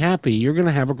can be happy, you're going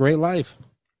to have a great life.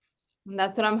 And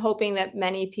that's what I'm hoping that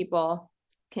many people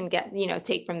can get,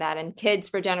 take from that, and kids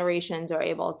for generations are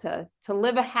able to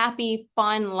live a happy,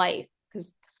 fun life.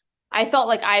 Because I felt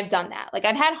like I've done that. Like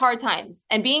I've had hard times,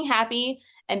 and being happy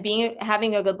and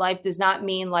having a good life does not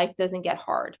mean life doesn't get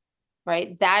hard,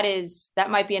 right? That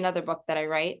might be another book that I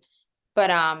write, but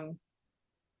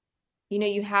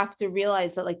you have to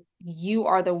realize that like you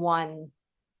are the one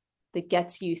that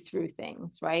gets you through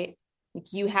things, right?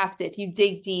 Like you have to, if you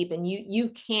dig deep, and you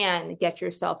can get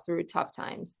yourself through tough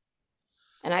times.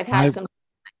 And I've had some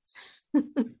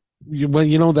times.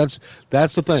 Well,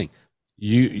 that's the thing.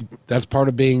 That's part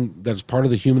of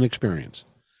the human experience.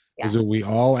 Yes. Is that we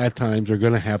all at times are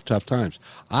going to have tough times.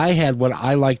 I had what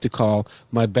I like to call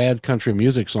my bad country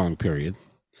music song period.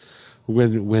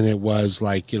 When it was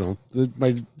like,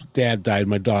 my dad died,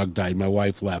 my dog died, my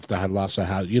wife left, I had lost a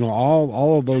house,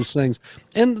 all of those things,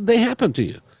 and they happen to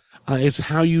you. It's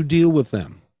how you deal with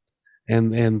them,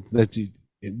 and that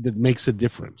makes a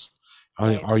difference.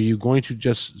 Right. Are you going to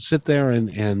just sit there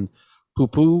and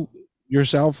poo-poo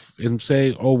yourself and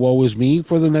say, "Oh, woe is me"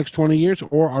 for the next 20 years,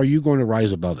 or are you going to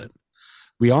rise above it?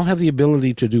 We all have the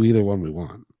ability to do either one we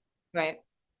want. Right.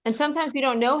 And sometimes we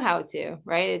don't know how to,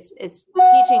 right? It's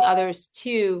teaching others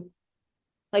to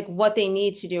like what they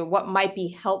need to do, what might be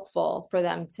helpful for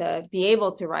them to be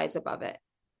able to rise above it.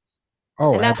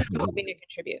 Oh, And that's what I'm absolutely. hoping to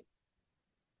contribute.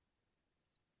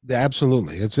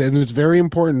 Absolutely. It's very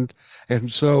important.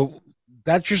 And so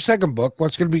that's your second book.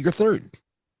 What's going to be your third?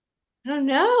 I don't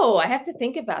know. I have to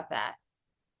think about that.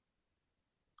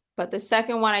 But the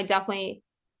second one, I definitely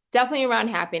around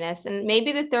happiness. And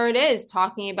maybe the third is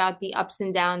talking about the ups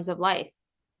and downs of life.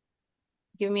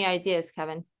 Give me ideas,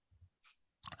 Kevin.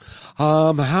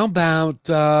 How about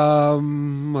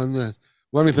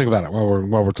let me think about it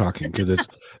while we're talking, because it's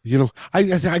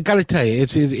I got to tell you,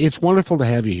 it's wonderful to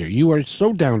have you here. You are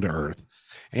so down to earth,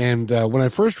 and when I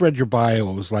first read your bio,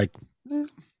 it was like,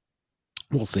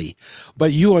 we'll see,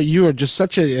 but you are just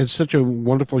such a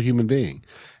wonderful human being,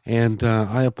 and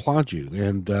I applaud you,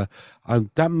 and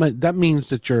that means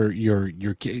that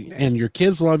your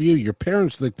kids love you. Your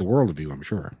parents think the world of you, I'm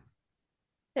sure.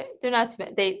 They're not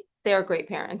they're great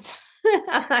parents.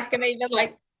 I'm not gonna even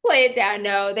like play it down.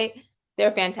 No,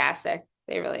 they're fantastic.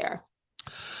 They really are.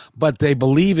 But they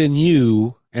believe in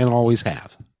you and always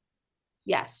have.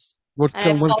 Yes. What And I've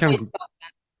kind always of thought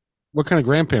that. what kind of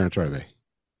grandparents are they?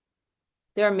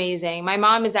 They're amazing. My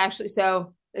mom is actually,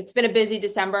 so it's been a busy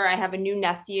December. I have a new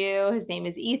nephew. His name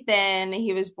is Ethan.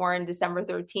 He was born December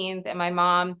 13th. And my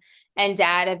mom and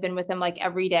dad have been with him like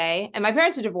every day. And my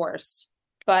parents are divorced,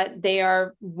 but they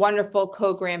are wonderful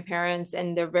co-grandparents,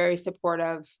 and they're very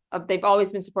supportive they've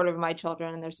always been supportive of my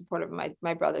children, and they're supportive of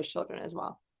my brother's children as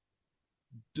well.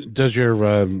 Does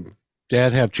your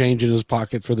dad have change in his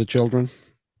pocket for the children?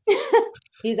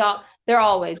 They're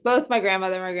always, both my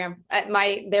grandmother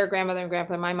and their grandmother and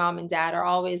grandpa, my mom and dad are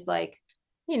always like,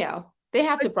 they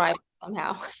have to bribe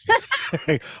somehow.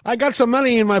 I got some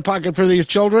money in my pocket for these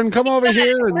children. Come over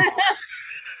here. And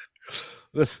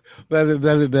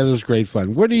that is great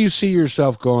fun. Where do you see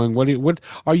yourself going?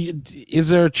 Is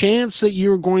there a chance that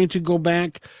you're going to go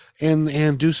back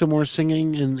and do some more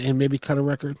singing and maybe cut a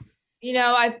record?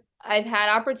 I've had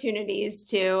opportunities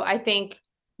to. I think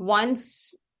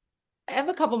once I have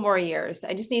a couple more years,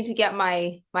 I just need to get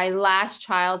my last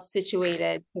child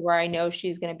situated to where I know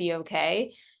she's going to be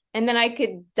okay, and then I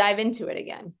could dive into it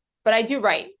again. But I do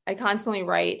write. I constantly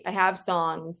write. I have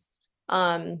songs.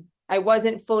 I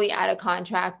wasn't fully out of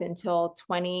contract until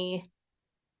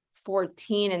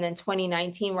 2014, and then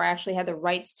 2019, where I actually had the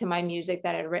rights to my music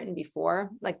that I'd written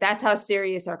before. Like that's how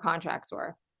serious our contracts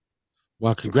were.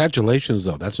 Well, congratulations,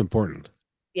 though. That's important.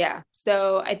 Yeah.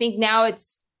 So I think now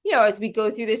it's, as we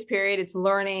go through this period, it's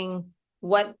learning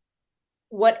what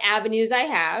avenues I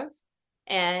have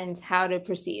and how to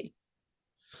proceed.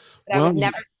 But I would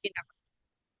never.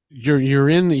 You're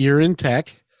in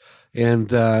tech,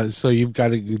 and so you've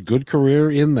got a good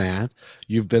career in that.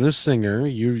 You've been a singer.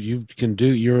 You can do.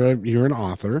 You're an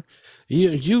author.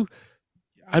 I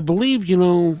believe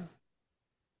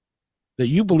that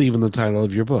you believe in the title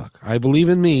of your book. I believe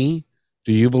in me.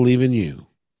 Do you believe in you?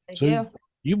 I do.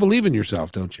 You believe in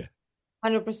yourself, don't you?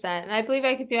 100%. And I believe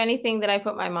I could do anything that I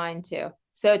put my mind to.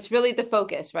 So it's really the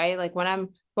focus, right? Like when I'm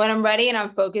ready and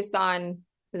I'm focused on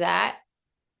that,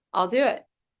 I'll do it.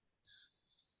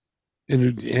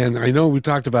 And I know we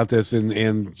talked about this, and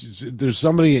there's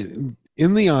somebody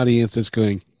in the audience that's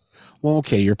going, well,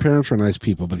 okay, your parents were nice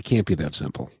people, but it can't be that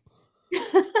simple.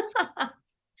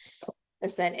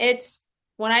 Listen, it's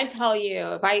when I tell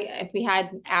you, if we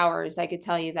had hours, I could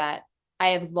tell you that I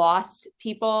have lost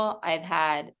people. I've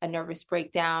had a nervous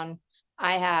breakdown.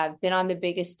 I have been on the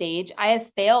biggest stage. I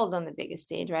have failed on the biggest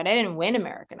stage, right? I didn't win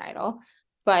American Idol,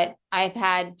 but I've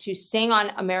had to sing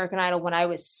on American Idol when I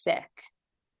was sick,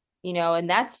 and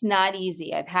that's not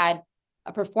easy. I've had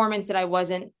a performance that I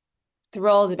wasn't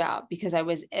thrilled about because I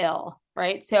was ill,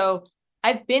 right? So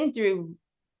I've been through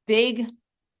big,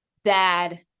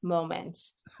 bad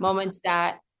moments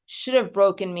that should have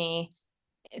broken me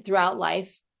throughout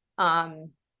life. And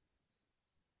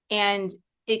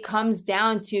it comes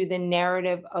down to the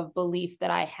narrative of belief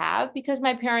that I have because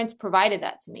my parents provided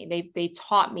that to me. They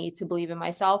taught me to believe in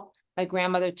myself. My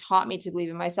grandmother taught me to believe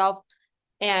in myself.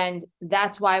 And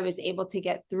that's why I was able to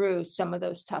get through some of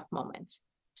those tough moments.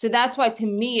 So that's why to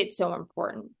me, it's so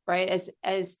important, right?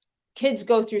 As kids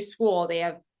go through school, you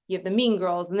have the mean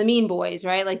girls and the mean boys,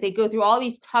 right? Like they go through all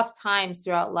these tough times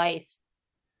throughout life.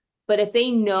 But if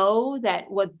they know that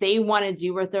what they want to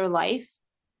do with their life,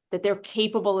 that they're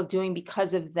capable of doing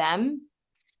because of them,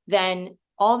 then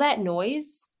all that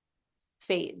noise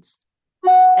fades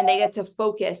and they get to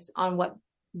focus on what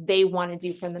they want to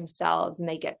do for themselves and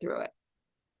they get through it.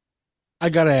 I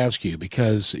got to ask you,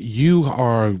 because you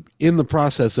are in the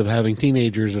process of having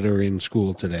teenagers that are in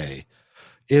school today.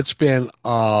 It's been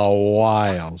a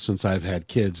while since I've had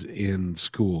kids in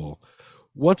school.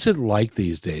 What's it like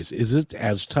these days? Is it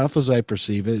as tough as I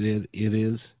perceive it? It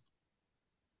is.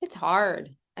 It's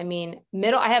hard. I mean,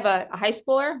 I have a high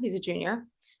schooler. He's a junior.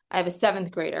 I have a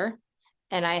 7th grader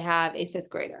and I have a 5th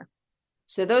grader.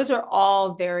 So those are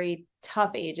all very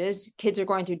tough ages. Kids are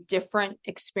going through different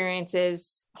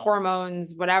experiences,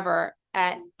 hormones, whatever,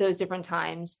 at those different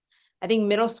times. I think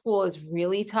middle school is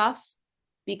really tough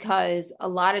because a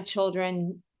lot of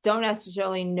children don't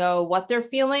necessarily know what they're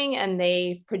feeling and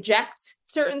they project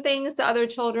certain things to other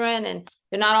children and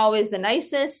they're not always the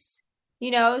nicest,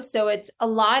 so it's a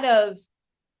lot of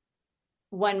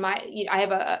when I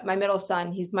have my middle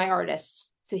son, he's my artist.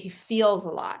 So he feels a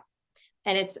lot.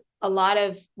 And it's a lot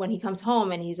of when he comes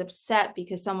home and he's upset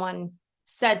because someone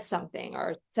said something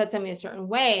or said something a certain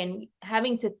way and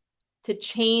having to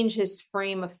change his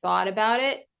frame of thought about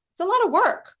it. It's a lot of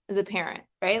work as a parent,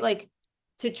 right? Like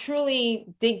to truly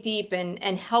dig deep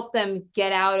and help them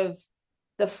get out of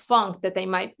the funk that they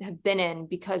might have been in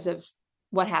because of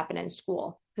what happened in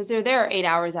school, because they're there 8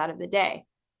 hours out of the day.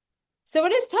 So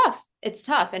it is tough. It's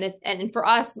tough. And for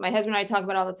us, my husband and I talk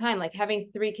about all the time, like having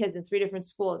 3 kids in 3 different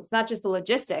schools, it's not just the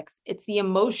logistics, it's the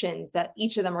emotions that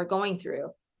each of them are going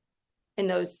through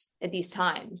at these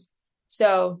times.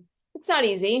 So it's not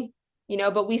easy,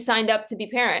 but we signed up to be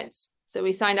parents. So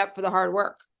we signed up for the hard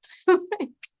work.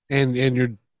 and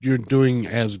you're doing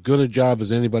as good a job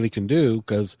as anybody can do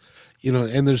because,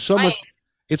 and there's so much,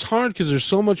 it's hard because there's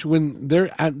so much when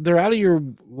they're out of your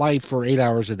life for 8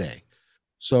 hours a day.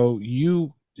 So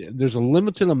there's a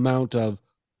limited amount of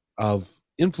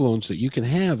influence that you can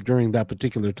have during that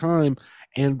particular time.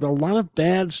 And a lot of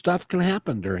bad stuff can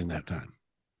happen during that time.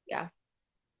 Yeah,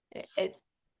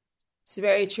 it's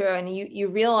very true. And you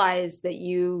realize that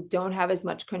you don't have as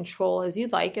much control as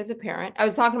you'd like as a parent. I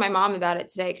was talking to my mom about it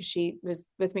today because she was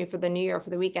with me for the New Year for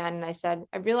the weekend. And I said,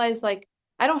 I realized like,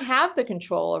 I don't have the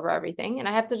control over everything and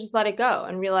I have to just let it go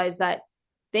and realize that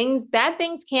bad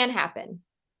things can happen.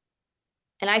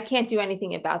 And I can't do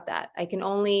anything about that. I'm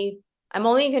only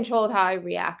in control of how I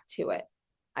react to it.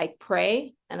 I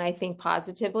pray and I think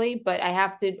positively, but I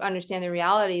have to understand the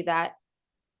reality that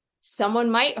someone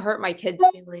might hurt my kids'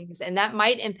 feelings and that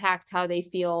might impact how they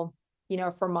feel,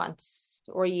 for months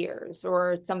or years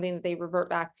or something that they revert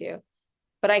back to.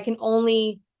 But I can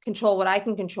only control what I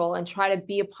can control and try to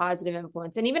be a positive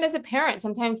influence. And even as a parent,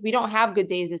 sometimes we don't have good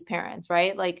days as parents,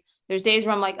 right? Like there's days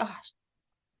where I'm like, oh,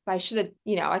 I should have,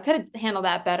 I could have handled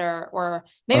that better, or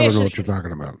maybe I don't know what you're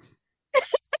talking about.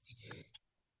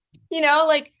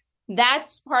 Like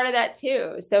that's part of that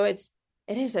too. So it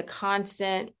is a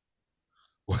constant.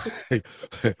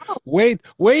 Wait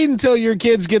until your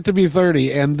kids get to be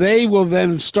 30 and they will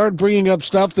then start bringing up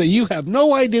stuff that you have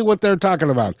no idea what they're talking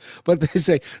about. But they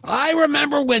say, I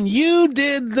remember when you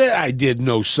did that. I did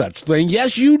no such thing.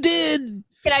 Yes, you did.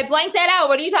 Can I blank that out?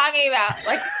 What are you talking about?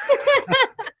 Like,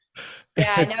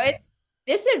 yeah, no,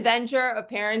 this adventure of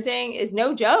parenting is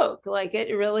no joke. Like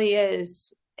it really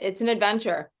is. It's an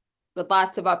adventure with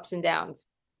lots of ups and downs.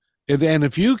 And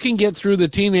if you can get through the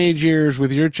teenage years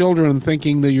with your children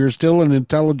thinking that you're still an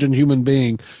intelligent human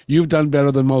being, you've done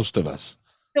better than most of us.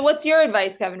 So what's your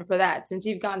advice, Kevin, for that, since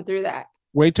you've gone through that?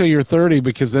 Wait till you're 30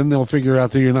 because then they'll figure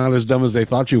out that you're not as dumb as they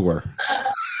thought you were.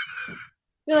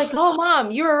 You're like, oh,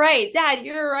 mom, you were right. Dad,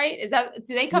 you were right.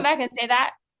 Do they come back and say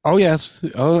that? Oh yes.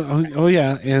 Oh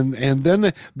yeah. And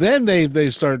then they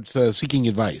start seeking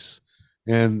advice.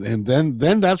 And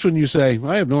then that's when you say,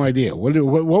 I have no idea.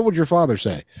 What would your father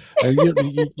say? And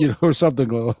or something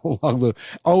along the.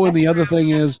 Oh, and the other thing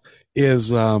is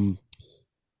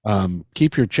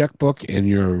keep your checkbook and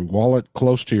your wallet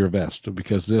close to your vest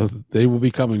because they will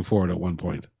be coming for it at one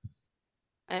point.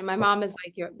 And my mom is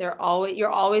like, you're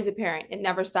always a parent. It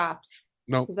never stops.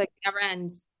 No, It's like it never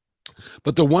ends.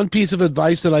 but the one piece of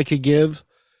advice that I could give,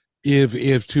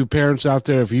 if to parents out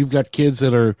there, if you've got kids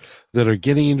that are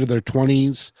getting into their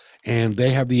 20s and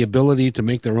they have the ability to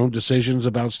make their own decisions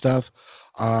about stuff,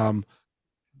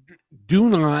 do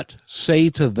not say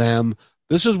to them,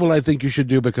 this is what I think you should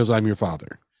do because I'm your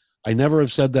father. I never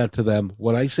have said that to them.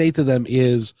 What I say to them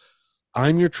is,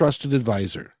 I'm your trusted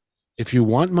advisor. If you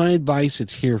want my advice,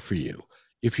 it's here for you.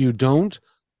 If you don't,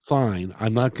 fine.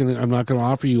 I'm not gonna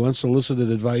offer you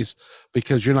unsolicited advice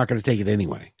because you're not gonna take it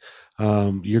anyway.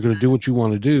 You're gonna do what you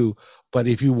want to do. But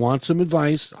if you want some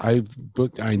advice, I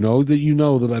know that you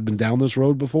know that I've been down this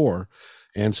road before,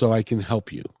 and so I can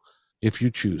help you if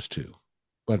you choose to.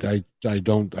 But I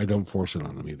don't force it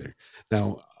on them either.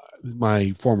 Now,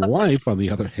 my former wife, on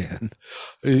the other hand,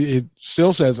 it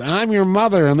still says, I'm your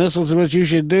mother and this is what you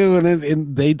should do.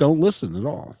 And they don't listen at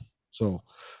all. So,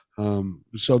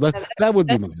 that would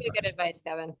be my really good advice,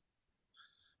 Kevin.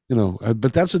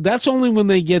 But that's only when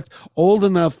they get old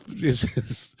enough.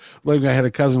 Like I had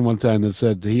a cousin one time that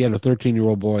said he had a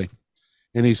 13-year-old boy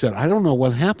and he said, I don't know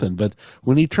what happened, but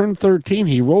when he turned 13,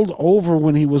 he rolled over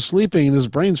when he was sleeping and his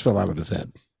brains fell out of his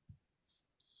head.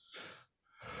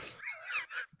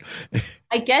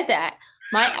 I get that.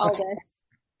 My eldest,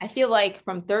 I feel like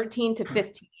from 13 to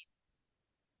 15.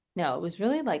 No, it was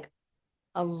really like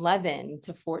 11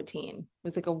 to 14. It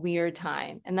was like a weird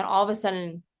time. And then all of a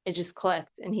sudden it just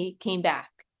clicked and he came back.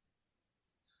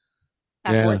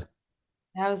 Yeah. And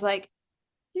I was like,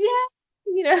 yeah,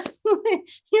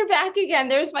 you're back again.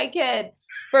 There's my kid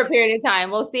for a period of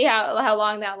time. We'll see how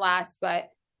long that lasts,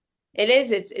 but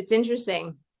it's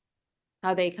interesting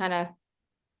how they kind of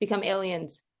become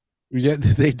aliens. Yeah,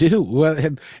 they do. Well,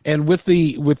 and with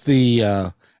the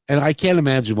and I can't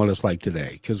imagine what it's like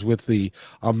today because with the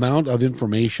amount of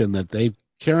information that they're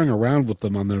carrying around with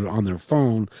them on their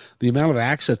phone, the amount of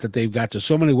access that they've got to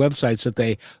so many websites that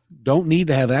they don't need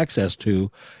to have access to,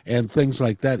 and things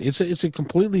like that. It's a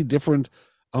completely different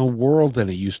world than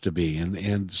it used to be,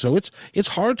 and so it's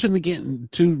hard to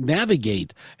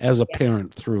navigate as a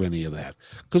parent through any of that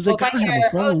because they gotta have a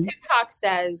phone. TikTok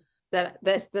says that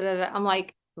I'm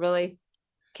like, really?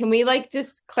 Can we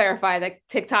just clarify that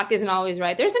TikTok isn't always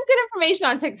right? There's some good information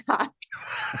on TikTok.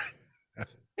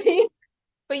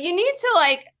 But you need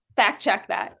to fact check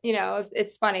that.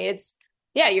 It's funny.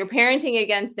 You're parenting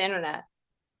against the internet.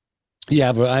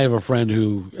 Yeah, I have a friend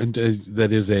that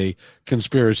is a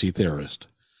conspiracy theorist.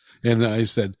 And I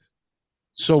said,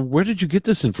 so where did you get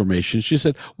this information? She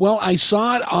said, well, I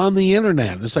saw it on the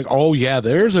internet. It's like, oh yeah,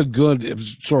 there's a good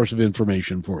source of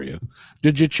information for you.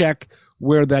 Did you check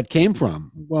where that came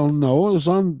from? Well, no, it was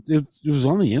on the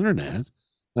internet.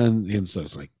 And so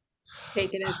it's like,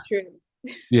 take it as true.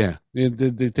 Yeah, they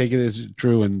take it as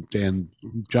true, and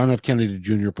John F. Kennedy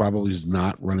Jr. probably is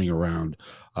not running around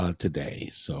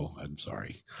today. So I'm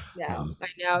sorry. Yeah, I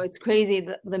know it's crazy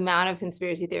the amount of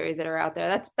conspiracy theories that are out there.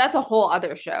 That's a whole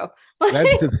other show.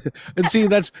 And see,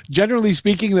 that's generally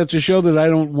speaking, that's a show that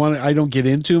I don't get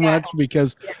into much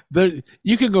because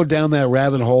you can go down that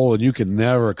rabbit hole and you can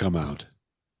never come out.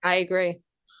 I agree.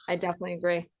 I definitely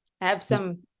agree. I have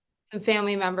some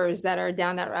family members that are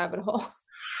down that rabbit hole.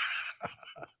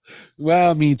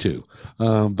 Well, me too.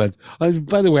 But by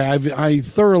the way, I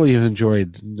thoroughly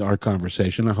enjoyed our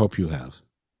conversation. I hope you have.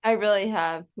 I really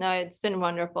have. No, it's been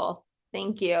wonderful.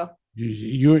 Thank you.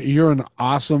 You're an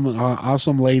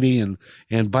awesome lady, and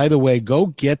by the way, go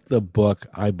get the book.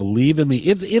 I Believe in Me.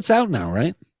 It's out now,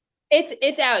 right?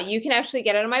 It's out. You can actually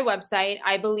get it on my website.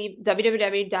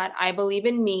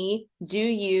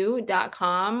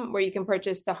 www.ibelieveinme.com, where you can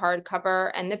purchase the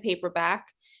hardcover and the paperback.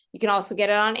 You can also get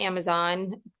it on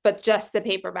Amazon, but just the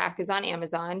paperback is on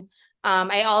Amazon.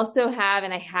 I also have,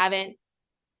 and I haven't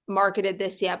marketed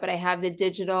this yet, but I have the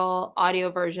digital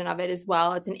audio version of it as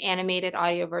well. It's an animated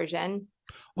audio version.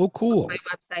 Oh, cool. On my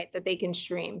website that they can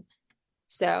stream.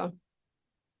 So.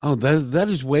 Oh, that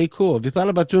is way cool. Have you thought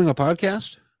about doing a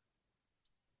podcast?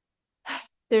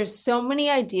 There's so many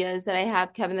ideas that I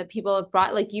have, Kevin, that people have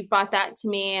brought, you brought that to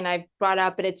me and I've brought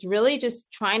up, but it's really just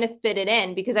trying to fit it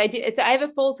in because I have a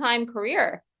full-time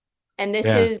career And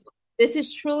Yeah. this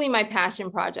is truly my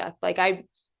passion project. Like I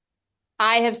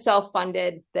have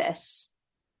self-funded this,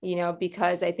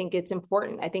 because I think it's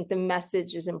important. I think the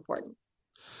message is important.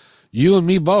 You and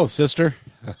me both, sister.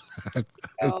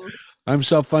 So I'm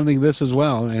self-funding this as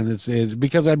well, and it's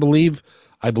because I believe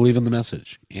in the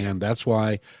message, and that's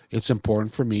why it's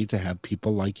important for me to have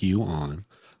people like you on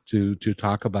to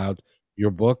talk about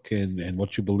your book and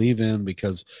what you believe in,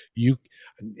 because you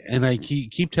and I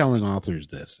keep telling authors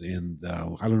this, and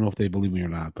I don't know if they believe me or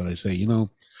not, but I say,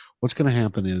 what's going to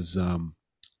happen is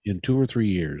in 2 or 3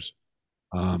 years,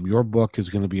 your book is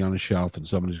going to be on a shelf and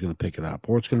somebody's going to pick it up,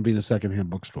 or it's going to be in a secondhand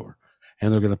bookstore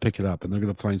and they're going to pick it up and they're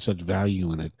going to find such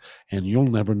value in it, and you'll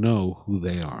never know who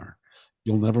they are.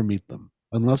 You'll never meet them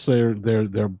unless they're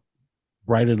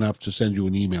bright enough to send you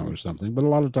an email or something. But a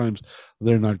lot of times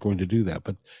they're not going to do that.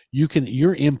 But you're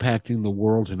impacting the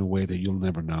world in a way that you'll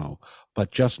never know, but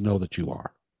just know that you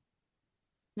are.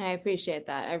 I appreciate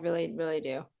that. I really, really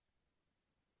do.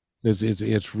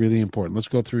 It's really important. Let's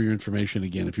go through your information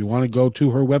again. If you want to go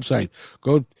to her website,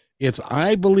 it's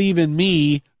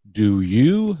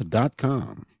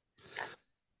IBelieveInMeDoYou.com.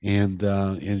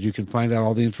 And you can find out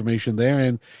all the information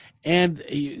there. And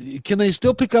can they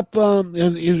still pick up,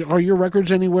 are your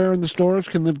records anywhere in the stores?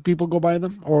 Can the people go buy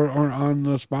them or on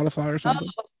Spotify or something?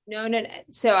 Oh, no.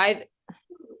 So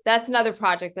that's another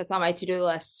project that's on my to-do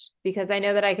list, because I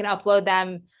know that I can upload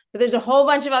them, but there's a whole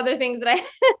bunch of other things that I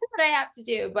that I have to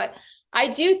do. But I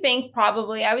do think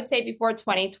probably, I would say before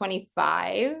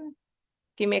 2025,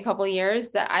 give me a couple of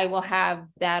years, that I will have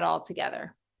that all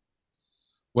together.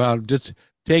 Well, just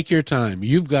take your time.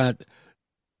 You've got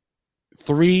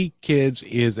 3 kids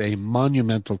is a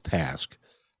monumental task,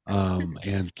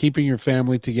 and keeping your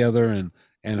family together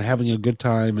and having a good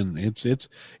time, and it's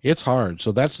hard.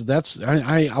 So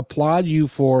I applaud you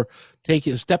for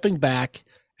stepping back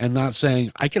and not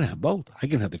saying, I can have both. I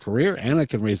can have the career and I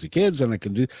can raise the kids and I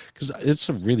can do, because it's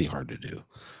really hard to do.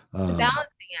 The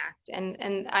balancing act,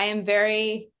 and I am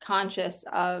very conscious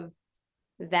of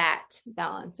that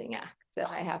balancing act that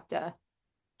I have to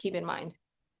keep in mind.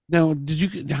 Now,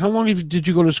 how long did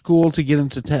you go to school to get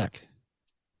into tech?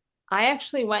 I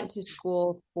actually went to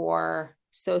school for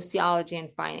sociology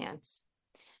and finance.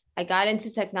 I got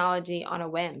into technology on a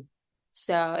whim.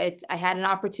 So I had an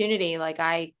opportunity, like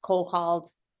I cold called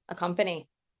a company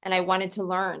and I wanted to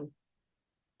learn,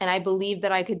 and I believed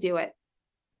that I could do it.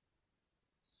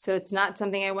 So it's not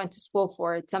something I went to school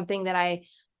for. It's something that I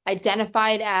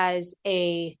identified as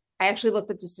I actually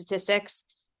looked at the statistics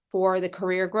for the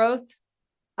career growth.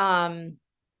 And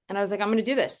I was like, I'm going to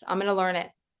do this. I'm going to learn it.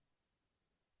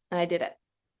 And I did it.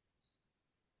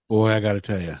 Boy, I got to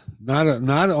tell you,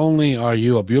 not only are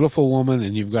you a beautiful woman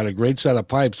and you've got a great set of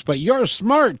pipes, but you're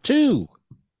smart too.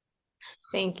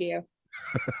 Thank you.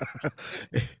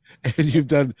 And you've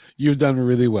done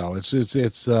really well. It's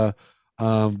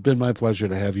been my pleasure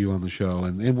to have you on the show.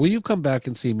 And will you come back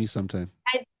and see me sometime?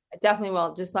 I definitely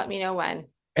will. Just let me know when.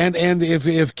 And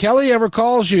if Kelly ever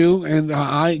calls you, and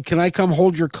can I come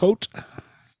hold your coat?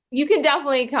 You can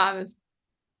definitely come.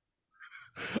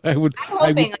 I'm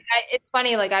hoping. It's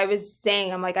funny. Like I was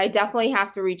saying, I'm like, I definitely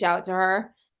have to reach out to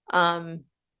her.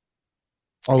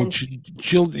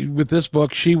 She'll with this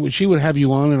book, she would have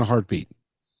you on in a heartbeat.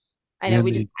 I know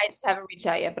I just haven't reached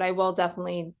out yet, but I'll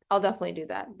definitely do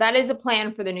that. That is a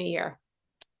plan for the new year.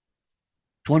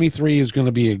 23 is going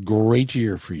to be a great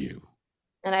year for you.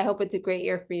 And I hope it's a great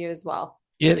year for you as well.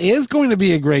 It is going to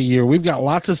be a great year. We've got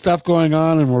lots of stuff going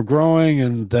on, and we're growing,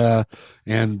 and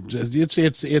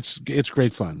it's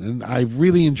great fun. And I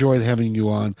really enjoyed having you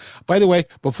on. By the way,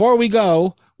 before we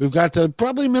go, we've got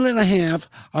probably a minute and a half.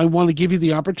 I want to give you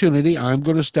the opportunity. I'm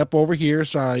going to step over here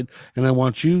aside, and I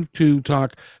want you to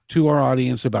talk to our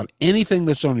audience about anything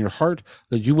that's on your heart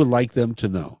that you would like them to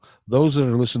know. Those that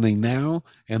are listening now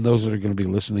and those that are going to be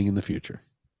listening in the future.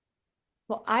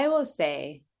 Well, I will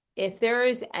say, if there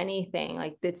is anything,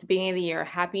 like it's the beginning of the year,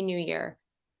 Happy New Year,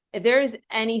 if there is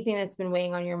anything that's been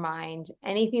weighing on your mind,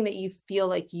 anything that you feel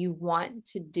like you want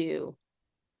to do,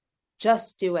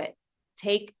 just do it.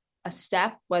 Take a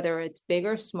step, whether it's big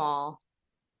or small,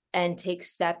 and take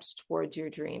steps towards your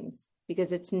dreams,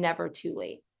 because it's never too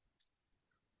late.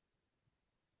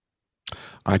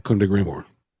 I couldn't agree more.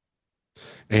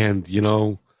 And,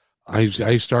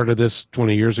 I started this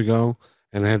 20 years ago.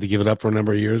 And I had to give it up for a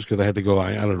number of years because I had to go,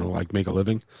 I don't know, like make a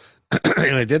living.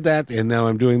 And I did that. And now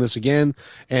I'm doing this again.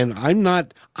 And I'm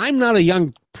not a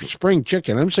young spring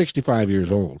chicken. I'm 65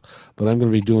 years old, but I'm going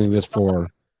to be doing this for.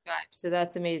 So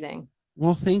that's amazing.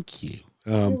 Well, thank you.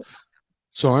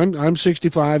 So I'm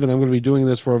 65 and I'm going to be doing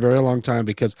this for a very long time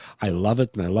because I love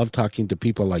it and I love talking to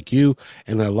people like you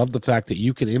and I love the fact that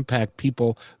you can impact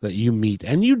people that you meet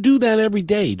and you do that every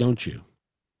day, don't you?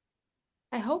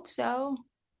 I hope so.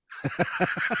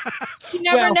 You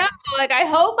never Well, know. Like, I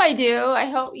hope I do. I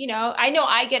hope, I know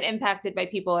I get impacted by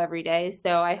people every day.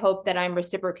 So I hope that I'm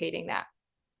reciprocating that.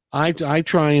 I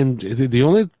try and the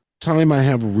only time I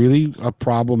have really a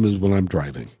problem is when I'm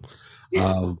driving.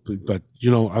 But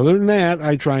other than that,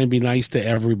 I try and be nice to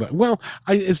everybody. Well,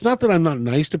 it's not that I'm not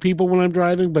nice to people when I'm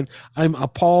driving, but I'm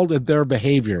appalled at their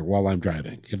behavior while I'm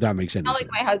driving, if that makes any Not sense.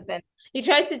 like my husband. He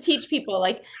tries to teach people,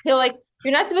 like, he'll like,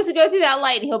 you're not supposed to go through that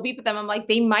light. And he'll beep at them. I'm like,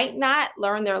 they might not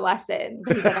learn their lesson.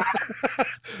 But he's like,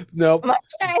 Nope. I'm like,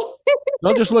 okay.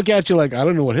 They'll just look at you like, I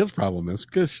don't know what his problem is.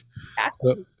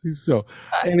 So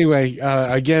anyway,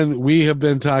 again, we have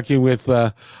been talking with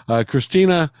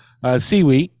Christina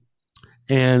Seaweed.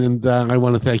 And I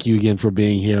want to thank you again for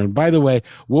being here. And by the way,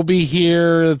 we'll be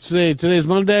here. Let's see, today's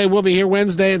Monday. We'll be here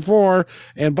Wednesday at 4.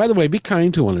 And by the way, be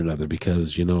kind to one another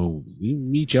because,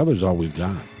 each other's all we've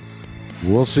got.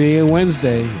 We'll see you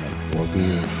Wednesday at 4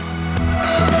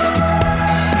 p.m.